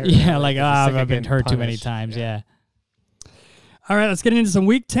retire. Yeah, like if he's sick of I've been getting hurt too many punished. times. Yeah. All right, let's get into some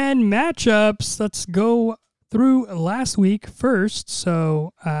Week 10 matchups. Let's go through last week first.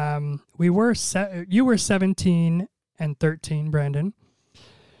 So you were 17-13, Brandon,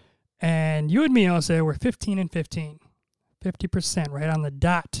 and you and me also were 15-15, 50%, right on the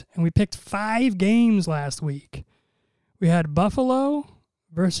dot. And we picked 5 games last week. We had Buffalo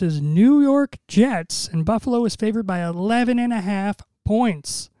versus New York Jets, and Buffalo was favored by 11.5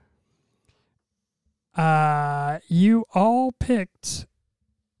 points. You all picked.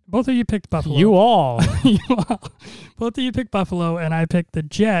 Both of you picked Buffalo. You all. Both of you picked Buffalo, and I picked the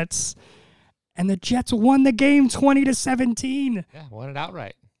Jets. And the Jets won the game 20-17. Yeah, won it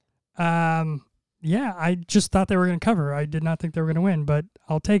outright. Yeah, I just thought they were going to cover. I did not think they were going to win, but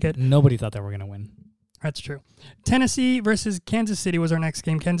I'll take it. Nobody thought they were gonna win. That's true. Tennessee versus Kansas City was our next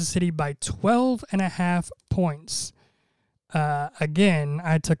game. Kansas City by 12.5 points. Again,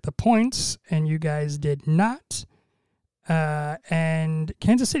 I took the points, and you guys did not. And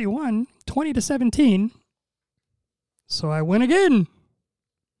Kansas City won 20-17. So I win again.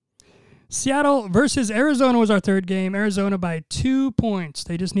 Seattle versus Arizona was our third game. Arizona by 2 points.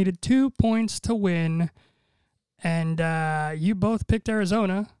 They just needed 2 points to win. And you both picked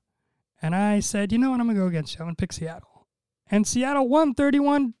Arizona. And I said, you know what, I'm going to go against you. I'm going to pick Seattle. And Seattle won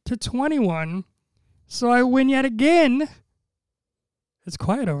 31-21. So I win yet again. It's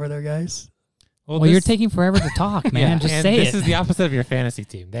quiet over there, guys. Well, you're taking forever to talk, man. Just say this it. is the opposite of your fantasy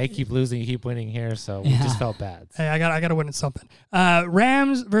team. They keep losing, you keep winning here, so we just felt bad. Hey, I got to win at something.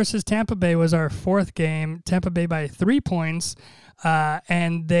 Rams versus Tampa Bay was our fourth game. Tampa Bay by 3 points,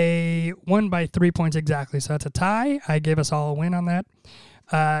 and they won by 3 points exactly. So that's a tie. I gave us all a win on that.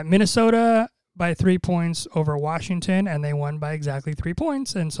 Minnesota by 3 points over Washington, and they won by exactly 3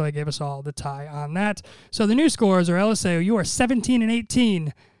 points, and so I gave us all the tie on that. So the new scores are Eliseo, you are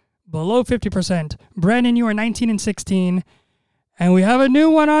 17-18. Below 50%. Brandon, you are 19-16. And we have a new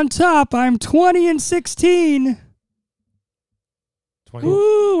one on top. I'm 20-16. 20,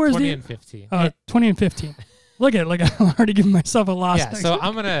 Ooh, where's 20 the and 15. 20-15. Look at it, I'm already giving myself a loss. Yeah, so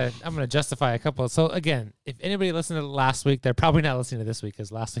I'm gonna justify a couple. So again, if anybody listened to last week, they're probably not listening to this week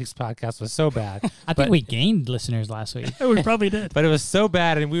because last week's podcast was so bad. I think we gained listeners last week. We probably did. But it was so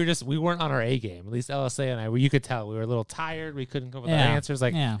bad, and we weren't on our A game. At least LSA and I, you could tell we were a little tired. We couldn't come up with our answers.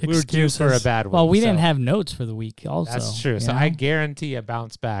 Like we were due for a bad one. Well, we didn't have notes for the week. Also, that's true. So I guarantee a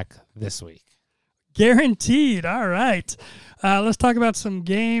bounce back this week. Guaranteed. All right. Let's talk about some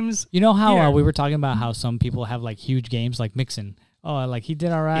games. You know how we were talking about how some people have like huge games like Mixon. Oh, like he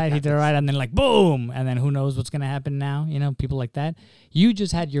did all right, and then like boom, and then who knows what's gonna happen now? You know, people like that. You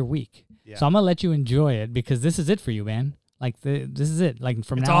just had your week, so I'm gonna let you enjoy it because this is it for you, man. Like this is it. Like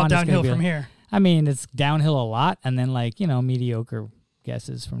from now on, it's all downhill from like, here. I mean, it's downhill a lot, and then like mediocre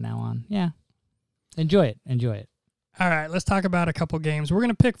guesses from now on. Yeah, enjoy it. All right, let's talk about a couple games. We're going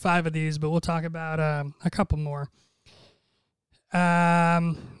to pick 5 of these, but we'll talk about a couple more.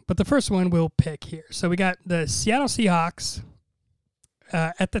 But the first one we'll pick here. So we got the Seattle Seahawks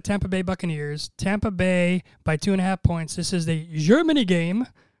at the Tampa Bay Buccaneers. Tampa Bay by 2.5 points. This is the Germany game.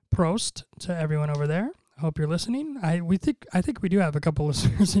 Prost to everyone over there. I hope you're listening. I think we do have a couple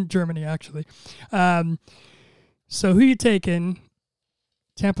listeners in Germany, actually. So who you taking?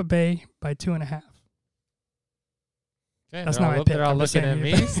 Tampa Bay by 2.5. Okay, that's not my pick. They're all looking at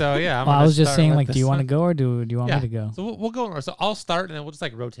me, so yeah. I was just saying, like, do you want to go or do you want me to go? So we'll go. So I'll start, and then we'll just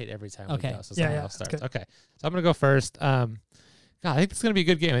like rotate every time. Okay. We go. So someone else starts. Okay. So I'm gonna go first. God, I think it's gonna be a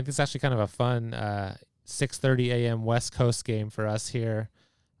good game. I think it's actually kind of a fun 6:30 a.m. West Coast game for us here.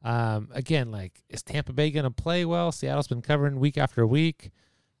 Again, like, is Tampa Bay gonna play well? Seattle's been covering week after week.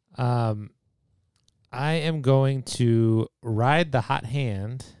 I am going to ride the hot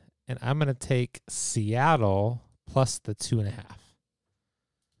hand, and I'm gonna take Seattle plus the 2.5.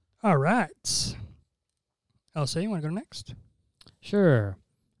 All right. Elsa, you want to go next? Sure.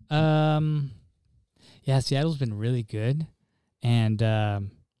 Yeah, Seattle's been really good, and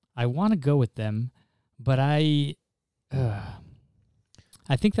I want to go with them, but I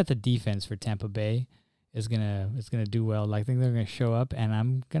think that the defense for Tampa Bay is gonna do well. Like, I think they're gonna show up, and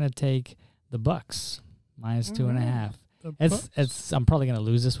I'm gonna take the Bucks minus 2.5. I'm probably gonna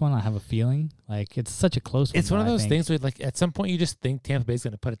lose this one. I have a feeling. Like, it's such a close one. It's one of those things where, like, at some point you just think Tampa Bay's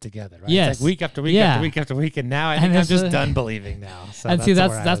gonna put it together, right? Yes. It's like week after week after week after week, and now I think I'm just done believing now. So and see,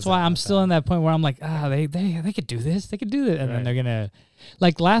 that's why I'm still in that point where I'm like, they could do this, they could do it, and then they're gonna,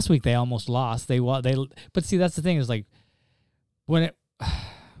 like last week they almost lost. But see, that's the thing is, like, when it,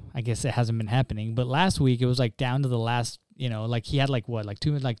 I guess it hasn't been happening, but last week it was like down to the last. Like he had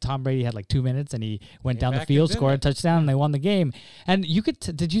Tom Brady had like 2 minutes, and he went down the field, scored a touchdown, and they won the game. And you could,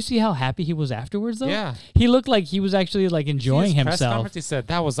 did you see how happy he was afterwards though? Yeah. He looked like he was actually like enjoying himself. Press conference, he said,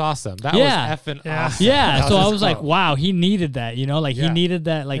 that was awesome. That was effing awesome. Yeah. So I was like, wow, he needed that, he needed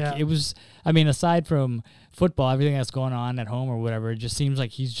that. Like it was, I mean, aside from football, everything that's going on at home or whatever, it just seems like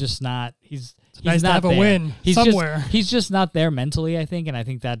he's just not, he's nice not to have there. A win somewhere. He's just not there mentally, I think, and I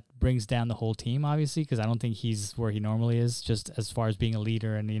think that brings down the whole team, obviously, because I don't think he's where he normally is, just as far as being a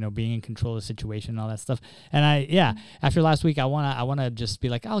leader and being in control of the situation and all that stuff. And after last week, I wanna just be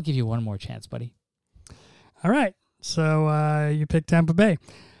like, I'll give you one more chance, buddy. All right, so you picked Tampa Bay.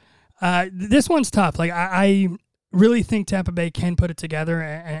 This one's tough. Like I really think Tampa Bay can put it together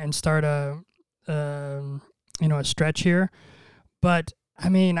and start a stretch here, but I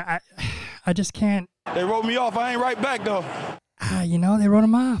mean I just can't. They wrote me off. I ain't right back, though. They wrote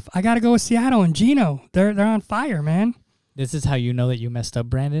him off. I got to go with Seattle and Geno. They're on fire, man. This is how you know that you messed up,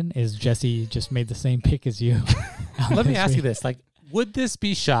 Brandon, is Jesse just made the same pick as you. Let me ask you this. Like, would this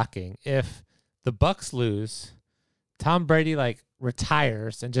be shocking if the Bucks lose, Tom Brady, like,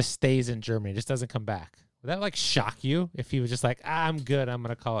 retires and just stays in Germany, just doesn't come back? Would that like shock you if he was just like, I'm good, I'm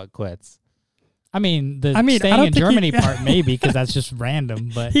gonna call it quits? I mean, I don't staying in think Germany part maybe because that's just random.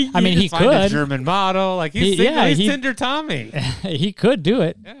 But He he Find a could. German model, like he's Tinder Tommy. He could do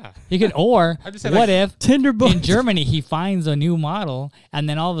it. Yeah, He could. Or I just said, what like, if Tinder boys. in Germany he finds a new model and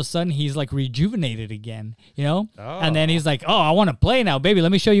then all of a sudden he's like rejuvenated again, you know? And then he's like, oh, I want to play now, baby.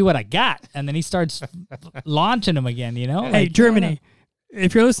 Let me show you what I got. And then he starts launching them again, you know? Hey, Like, Germany,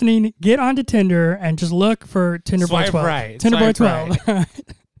 if you're listening, get onto Tinder and just look for Tinder Boy Swipe 12. right, Tinder Boy swipe 12.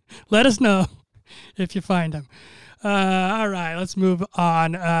 Let us know if you find him. All right, let's move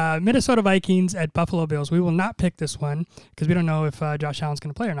on. Minnesota Vikings at Buffalo Bills. We will not pick this one because we don't know if Josh Allen's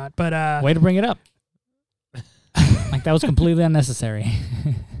going to play or not. But way to bring it up. Like that was completely unnecessary.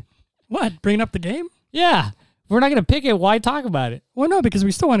 what? Bringing up the game? Yeah. If we're not going to pick it, why talk about it? Well, no, because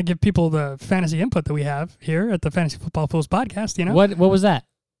we still want to give people the fantasy input that we have here at the Fantasy Football Fools podcast, you know? What was that?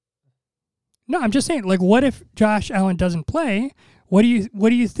 No, I'm just saying, like, what if Josh Allen doesn't play? What do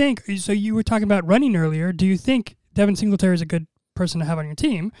you think? So you were talking about running earlier. Do you think Devin Singletary is a good person to have on your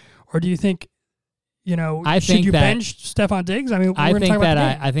team? Or do you think, should you bench Stephon Diggs? I mean, I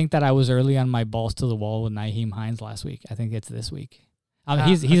think that I was early on my balls to the wall with Nyheim Hines last week. I think it's this week.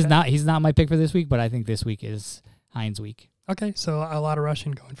 He's not my pick for this week, but I think this week is Hines week. Okay, so a lot of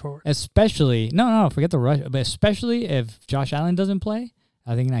rushing going forward. Especially forget the rush, but especially if Josh Allen doesn't play,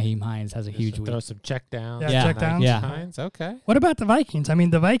 I think Nyheim Hines has a huge week. Throw some check downs. Yeah, check downs. Yeah. Hines, okay. What about the Vikings? I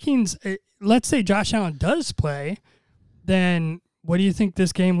mean, the Vikings, let's say Josh Allen does play, then what do you think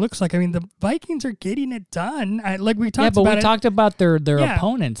this game looks like? I mean, the Vikings are getting it done. We talked about their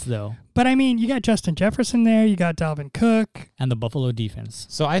opponents, though. But, I mean, you got Justin Jefferson there. You got Dalvin Cook. And the Buffalo defense.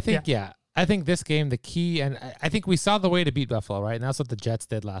 So I think, I think this game, the key, and I think we saw the way to beat Buffalo, right? And that's what the Jets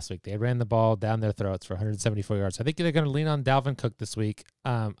did last week. They ran the ball down their throats for 174 yards. I think they're going to lean on Dalvin Cook this week.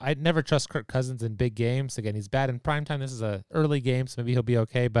 I'd never trust Kirk Cousins in big games. Again, he's bad in primetime. This is an early game, so maybe he'll be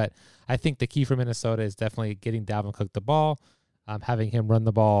okay. But I think the key for Minnesota is definitely getting Dalvin Cook the ball, having him run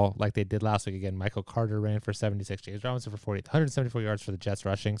the ball like they did last week. Again, Michael Carter ran for 76, James Robinson for 40, 174 yards for the Jets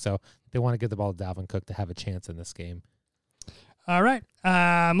rushing. So they want to give the ball to Dalvin Cook to have a chance in this game. All right.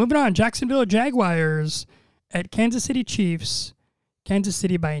 Moving on. Jacksonville Jaguars at Kansas City Chiefs. Kansas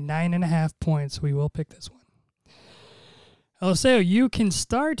City by 9.5 points. We will pick this one. Eliseo, you can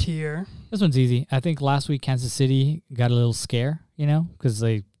start here. This one's easy. I think last week Kansas City got a little scare, because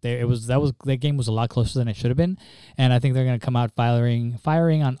that game was a lot closer than it should have been, and I think they're going to come out firing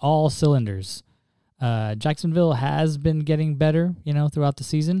on all cylinders. Jacksonville has been getting better, throughout the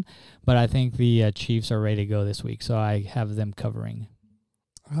season, but I think the Chiefs are ready to go this week, so I have them covering.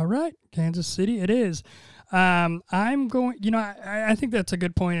 All right, Kansas City it is. I'm going, I think that's a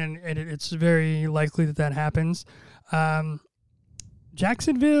good point, and it's very likely that happens.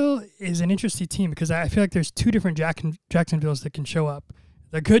 Jacksonville is an interesting team because I feel like there's two different Jacksonvilles that can show up.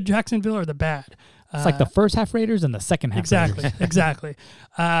 The good Jacksonville or the bad. It's like the first half Raiders and the second half Raiders. Exactly.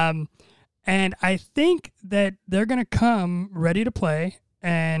 And I think that they're going to come ready to play,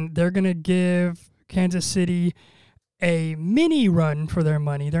 and they're going to give Kansas City a mini run for their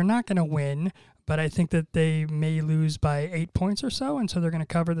money. They're not going to win, but I think that they may lose by 8 points or so, and so they're going to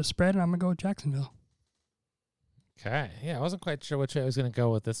cover the spread, and I'm going to go with Jacksonville. Okay. Yeah, I wasn't quite sure which way I was going to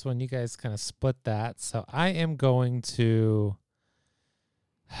go with this one. You guys kind of split that. So I am going to...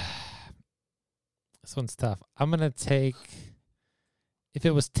 This one's tough. I'm going to take... If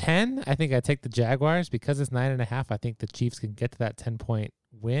it was 10, I think I'd take the Jaguars. Because it's 9.5, I think the Chiefs can get to that 10-point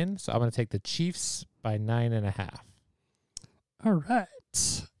win. So I'm going to take the Chiefs by 9.5. All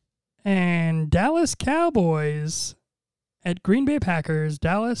right. And Dallas Cowboys at Green Bay Packers.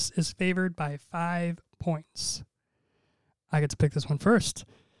 Dallas is favored by 5 points. I get to pick this one first.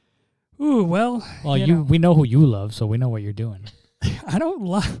 Ooh, well. We know who you love, so we know what you're doing. I don't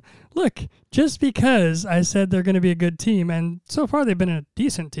love. Look, just because I said they're going to be a good team, and so far they've been a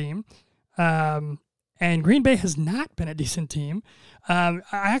decent team, and Green Bay has not been a decent team. I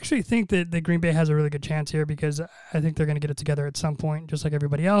actually think that Green Bay has a really good chance here because I think they're going to get it together at some point, just like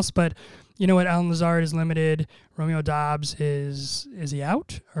everybody else. But you know what? Alan Lazard is limited. Think Dobbs is he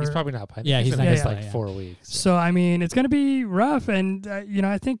out? He's probably not playing. Yeah, he's not. It's like 4 weeks. So I mean, it's going to be rough, and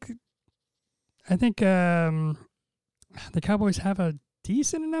I think the Cowboys have a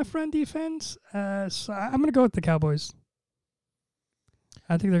decent enough run defense, so I'm going to go with the Cowboys.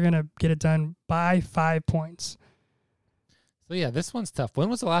 I think they're going to get it done by 5 points. So, yeah, this one's tough. When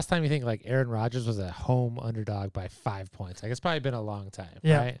was the last time you think like Aaron Rodgers was a home underdog by 5 points? Like, it's probably been a long time,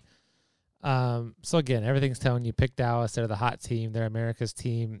 right? So, again, everything's telling you pick Dallas. They're the hot team. They're America's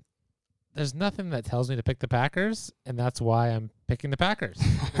team. There's nothing that tells me to pick the Packers, and that's why I'm picking the Packers.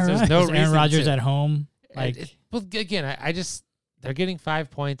 There's no reason Aaron Rodgers at home. Well, again, I just they're getting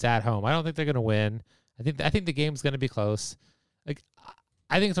 5 points at home. I don't think they're going to win. I think the game's going to be close. Like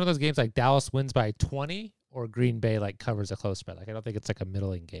I think it's one of those games like Dallas wins by 20 or Green Bay like covers a close spread. Like I don't think it's like a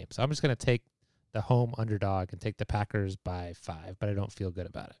middling game. So I'm just going to take the home underdog and take the Packers by 5, but I don't feel good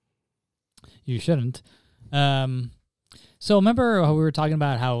about it. You shouldn't. So remember how we were talking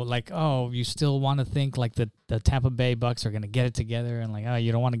about how like, oh, you still want to think like the Tampa Bay Bucks are going to get it together and like, oh,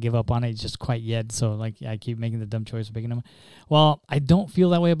 you don't want to give up on it just quite yet. So like I keep making the dumb choice of picking them. Well, I don't feel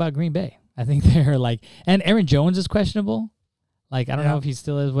that way about Green Bay. I think they're like, and Aaron Jones is questionable. Like, I don't know if he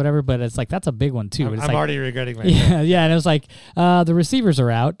still is, whatever, but it's like, that's a big one too. I'm like, already regretting my Yeah, and it was like, the receivers are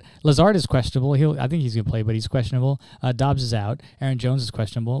out. Lazard is questionable. I think he's going to play, but he's questionable. Dobbs is out. Aaron Jones is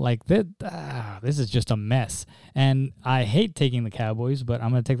questionable. Like, this is just a mess. And I hate taking the Cowboys, but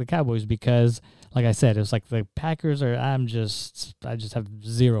I'm going to take the Cowboys because, like I said, it was like the Packers I just have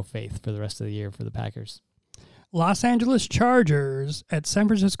zero faith for the rest of the year for the Packers. Los Angeles Chargers at San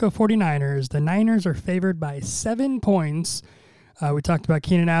Francisco 49ers. The Niners are favored by 7 points. We talked about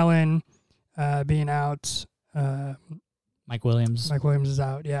Keenan Allen being out. Mike Williams. Mike Williams is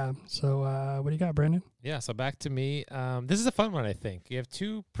out, yeah. So what do you got, Brandon? Yeah, so back to me. This is a fun one, I think. You have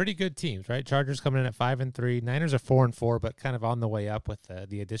two pretty good teams, right? Chargers coming in at 5-3. Niners are 4-4, but kind of on the way up with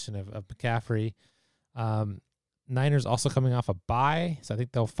the addition of McCaffrey. Niners also coming off a bye, so I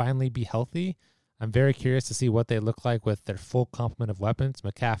think they'll finally be healthy. I'm very curious to see what they look like with their full complement of weapons.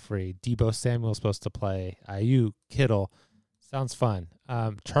 McCaffrey, Deebo Samuel's supposed to play, Ayuk, Kittle. Sounds fun.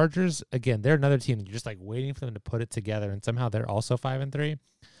 Chargers, again, they're another team. You're just like waiting for them to put it together, and somehow they're also 5-3.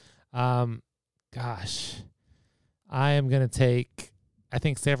 Gosh, I am going to take, I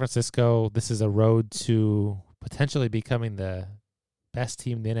think San Francisco, this is a road to potentially becoming the best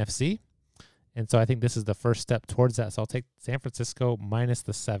team in the NFC. And so I think this is the first step towards that. So I'll take San Francisco minus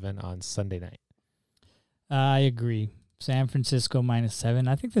the 7 on Sunday night. I agree. San Francisco minus 7.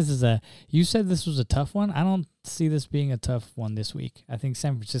 I think this is you said this was a tough one. I don't see this being a tough one this week. I think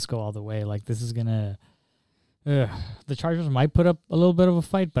San Francisco all the way. Like this is going to, the Chargers might put up a little bit of a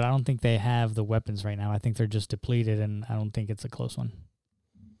fight, but I don't think they have the weapons right now. I think they're just depleted, and I don't think it's a close one.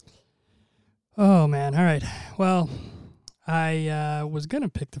 Oh, man. All right. Well, I was going to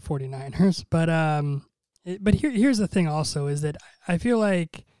pick the 49ers, but here's the thing also is that I feel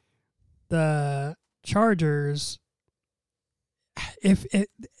like the Chargers,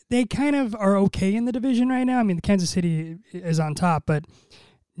 they kind of are okay in the division right now. I mean, Kansas City is on top, but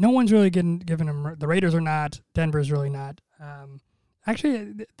no one's really giving them. The Raiders are not. Denver's really not.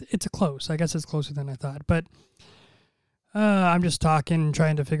 Actually, it's a close. I guess it's closer than I thought. But I'm just talking,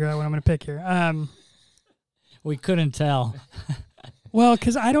 trying to figure out what I'm going to pick here. We couldn't tell. Well,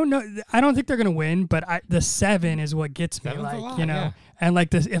 because I don't know. I don't think they're going to win, but the 7 is what gets me. 7's like, a lot, you know, yeah. And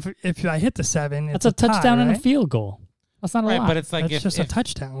like this, if I hit the 7, That's it's a touchdown tie, and right? a field goal. That's not a Right, lot. but it's like That's just a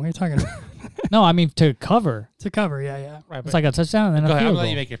touchdown. What are you talking about? No, I mean to cover. To cover, yeah. Right, It's like a touchdown and then go a ahead. field I'm goal. let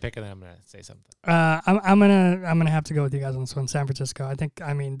you make your pick, and then I'm gonna say something. I'm gonna have to go with you guys on this one. San Francisco.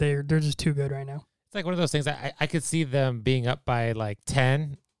 I mean they're just too good right now. It's like one of those things. I could see them being up by like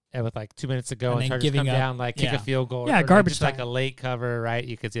 10, and with like 2 minutes to go, And and then Chargers giving come up. down, like kick Yeah. a field goal. Yeah, or garbage just like time. a late cover, right?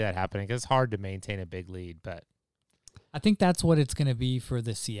 You could see that happening because it's hard to maintain a big lead. But I think that's what it's going to be for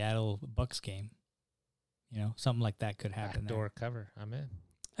the Seattle Bucks game. You know, something like that could happen. backdoor cover, I'm in.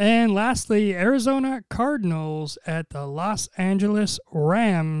 And lastly, Arizona Cardinals at the Los Angeles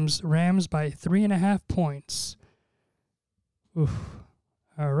Rams. Rams by 3.5 points. Oof.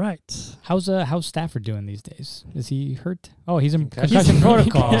 All right. How's Stafford doing these days? Is he hurt? Oh, he's in Concussion. concussion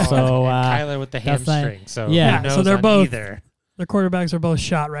protocol. Yeah. So And Kyler with the that's not- hamstring. So yeah, who so knows they're on both- either. The quarterbacks are both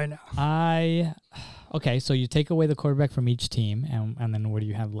shot right now. okay. So you take away the quarterback from each team, and then what do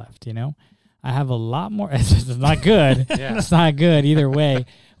you have left? You know, I have a lot more. It's not good. Yeah. It's not good either way.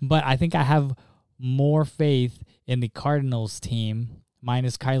 But I think I have more faith in the Cardinals team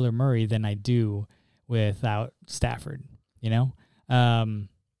minus Kyler Murray than I do without Stafford. You know,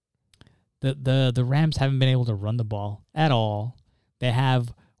 the Rams haven't been able to run the ball at all. They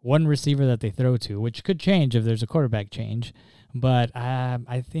have one receiver that they throw to, which could change if there's a quarterback change. But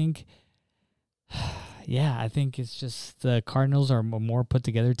I think, I think it's just the Cardinals are a more put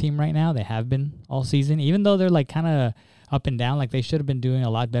together team right now. They have been all season, even though they're like kind of up and down. Like they should have been doing a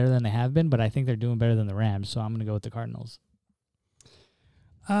lot better than they have been, but I think they're doing better than the Rams. So I'm going to go with the Cardinals.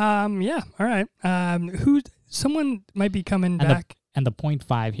 Yeah. All right. Someone might be coming And back. And the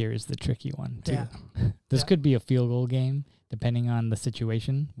 0.5 here is the tricky one too. Yeah. This Yeah. could be a field goal game depending on the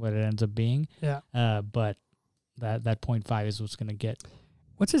situation, what it ends up being. Yeah. But that 0.5 is what's going to get.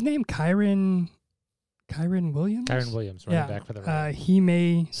 What's his name? Kyron Kyron Williams. Kyron Williams, running back for the Rams. He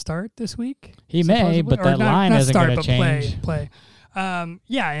may start this week. He may, but that line isn't going to change. Play.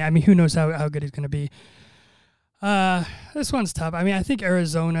 Yeah, I mean, who knows how good he's going to be. This one's tough. I mean, I think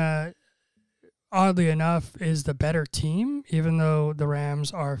Arizona, oddly enough, is the better team, even though the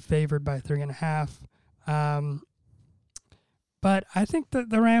Rams are favored by 3.5. But I think that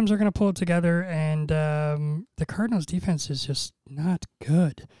the Rams are going to pull it together, and the Cardinals' defense is just not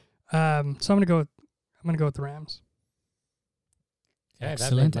good. So I'm going to go with the Rams. Yeah,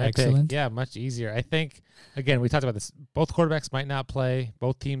 excellent. Yeah, much easier. I think, again, we talked about this. Both quarterbacks might not play.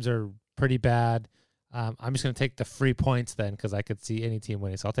 Both teams are pretty bad. I'm just going to take the free points then because I could see any team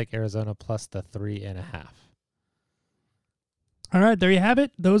winning. So I'll take Arizona plus the 3.5. All right, there you have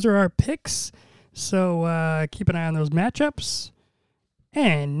it. Those are our picks. So keep an eye on those matchups.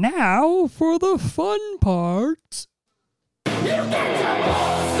 And now for the fun part. You get the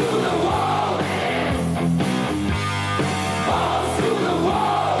balls to the wall. Balls to the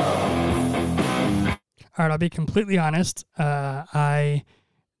wall. All right, I'll be completely honest. I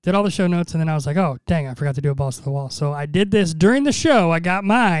did all the show notes, and then I was like, oh, dang, I forgot to do a balls to the wall. So I did this during the show. I got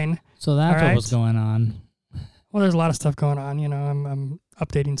mine. So that's what was going on. Well, there's a lot of stuff going on. You know, I'm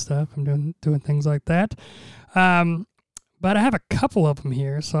updating stuff. I'm doing things like that. But I have a couple of them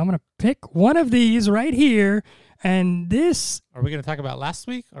here, so I'm going to pick one of these right here. And this... Are we going to talk about last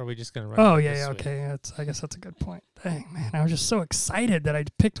week, or are we just going to run okay. I guess that's a good point. Dang, man, I was just so excited that I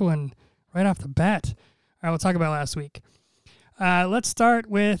picked one right off the bat. All right, we'll talk about last week. Let's start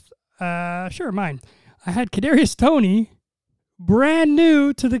with, mine. I had Kadarius Toney, brand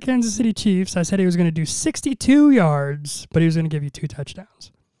new to the Kansas City Chiefs. I said he was going to do 62 yards, but he was going to give you 2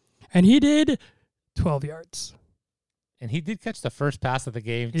 touchdowns. And he did 12 yards. And he did catch the first pass of the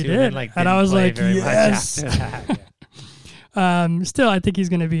game, too. He did. And I was like, yes. Still, I think he's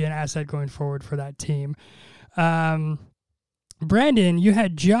going to be an asset going forward for that team. Brandon, you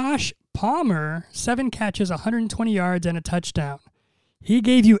had Josh Palmer, 7 catches, 120 yards, and a touchdown. He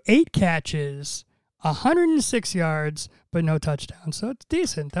gave you 8 catches, 106 yards, but no touchdown. So it's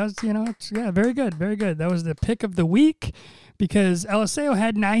decent. That was, very good, very good. That was the pick of the week because Eliseo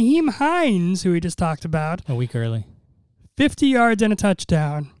had Nyheim Hines, who we just talked about. A week early. 50 yards and a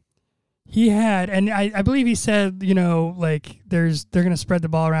touchdown. He had, and I believe he said, they're going to spread the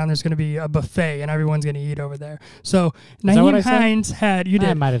ball around. There's going to be a buffet, and everyone's going to eat over there. So Nyheim Hines had,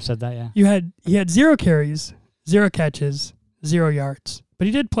 I might have said that, yeah. He had 0 carries, 0 catches, 0 yards, but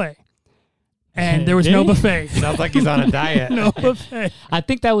he did play. And there was no buffet. Sounds like he's on a diet. No buffet. I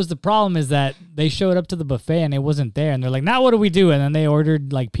think that was the problem is that they showed up to the buffet and it wasn't there. And they're like, now what do we do? And then they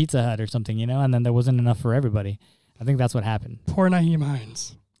ordered like Pizza Hut or something, and then there wasn't enough for everybody. I think that's what happened. Poor Nyheim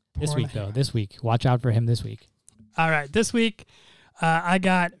Hines. This week. Watch out for him this week. All right. This week, I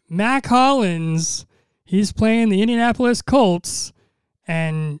got Mac Hollins. He's playing the Indianapolis Colts,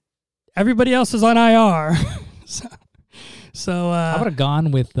 and everybody else is on IR. so I would have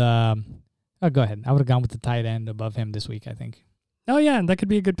gone with... go ahead. I would have gone with the tight end above him this week, I think. Oh, yeah. That could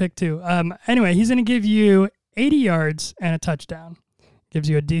be a good pick, too. Anyway, he's going to give you 80 yards and a touchdown. Gives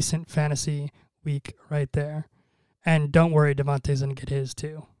you a decent fantasy week right there. And don't worry, Devontae's going to get his,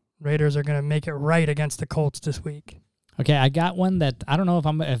 too. Raiders are going to make it right against the Colts this week. Okay, I got one that I don't know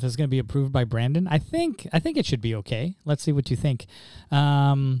if it's going to be approved by Brandon. I think it should be okay. Let's see what you think.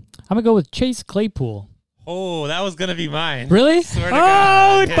 I'm going to go with Chase Claypool. Oh, that was going to be mine. Really? Swear to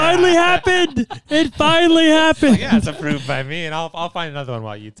God. It finally happened. It finally happened. Yeah, it's approved by me, and I'll find another one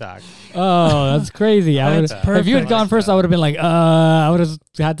while you talk. Oh, that's crazy. If you had gone first, I would have been like, I would have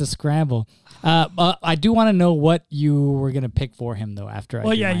had to scramble. I do want to know what you were going to pick for him, though, after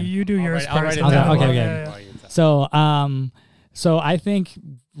I do mine. You do yours first. Okay. Yeah. So I think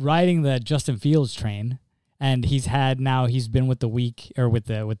riding the Justin Fields train, and he's been with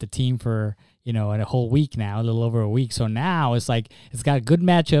the team for, a whole week now, a little over a week. So now it's like, it's got a good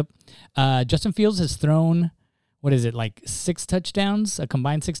matchup. Justin Fields has thrown, 6 touchdowns, a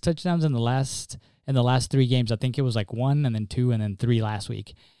combined 6 touchdowns in the last 3 games. I think it was like 1 and then 2 and then 3 last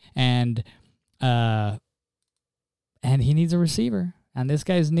week. And he needs a receiver, and this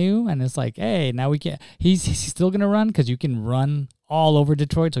guy's new, and it's like, hey, now we can. He's still gonna run because you can run all over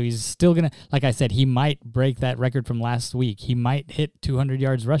Detroit, so he's still gonna. Like I said, he might break that record from last week. He might hit 200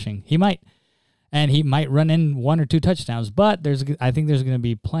 yards rushing. He might, and he might run in 1 or 2 touchdowns. But I think there's gonna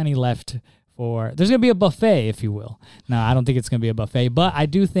be plenty left for. There's gonna be a buffet, if you will. Now, I don't think it's gonna be a buffet, but I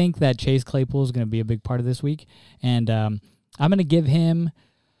do think that Chase Claypool is gonna be a big part of this week, and I'm gonna give him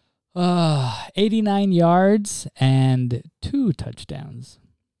 89 yards and 2 touchdowns.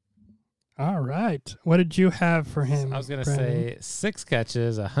 All right. What did you have for him? I was going to Brandon? say 6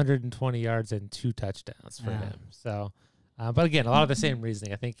 catches, 120 yards, and 2 touchdowns for him. So, but again, a lot of the same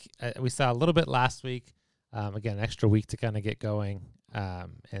reasoning. I think we saw a little bit last week. Again, an extra week to kind of get going.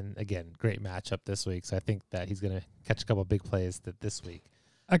 And again, great matchup this week. So I think that he's going to catch a couple of big plays this week.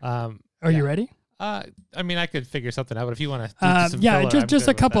 Are you ready? I mean, I could figure something out, but if you want to, yeah, just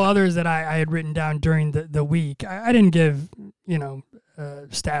a couple others that I had written down during the week. I didn't give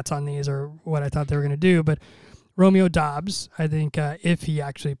stats on these or what I thought they were going to do, but Romeo Dobbs, I think if he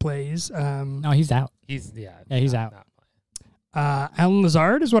actually plays, No, he's out. He's out. Alan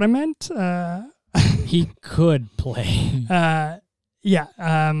Lazard is what I meant. He could play.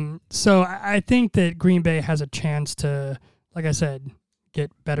 So I think that Green Bay has a chance to, like I said,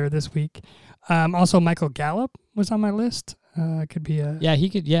 get better this week. Also, Michael Gallup was on my list. Could be a he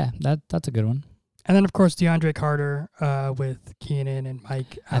could. Yeah, that's a good one. And then of course DeAndre Carter with Keenan and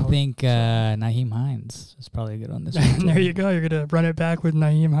Mike. I think Naheem Hines is probably a good one this week. There you go. You're gonna run it back with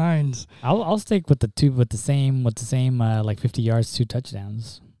Naheem Hines. I'll stick with the same like 50 yards, 2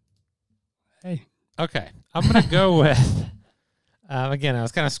 touchdowns. Hey. Okay, I'm gonna go with. Again, I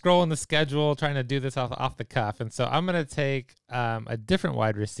was kind of scrolling the schedule, trying to do this off the cuff, and so I'm gonna take a different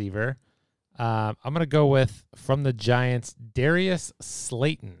wide receiver. I'm gonna go with from the Giants, Darius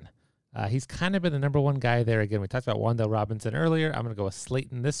Slayton. He's kind of been the number one guy there. Again, we talked about Wan'Dale Robinson earlier. I'm going to go with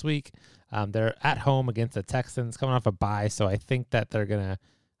Slayton this week. They're at home against the Texans, coming off a bye, so I think that they're going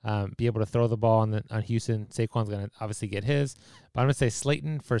to be able to throw the ball on Houston. Saquon's going to obviously get his. But I'm going to say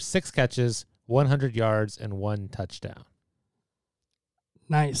Slayton for 6 catches, 100 yards, and 1 touchdown.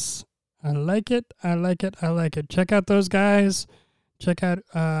 Nice. I like it. Check out those guys. Check out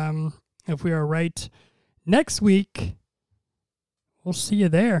if we are right next week. We'll see you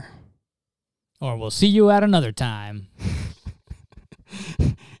there. Or we'll see you at another time.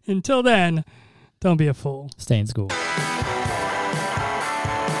 Until then, don't be a fool. Stay in school. I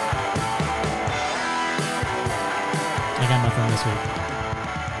got nothing this week.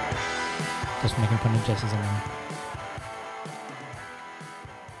 Just making fun of Jesse's.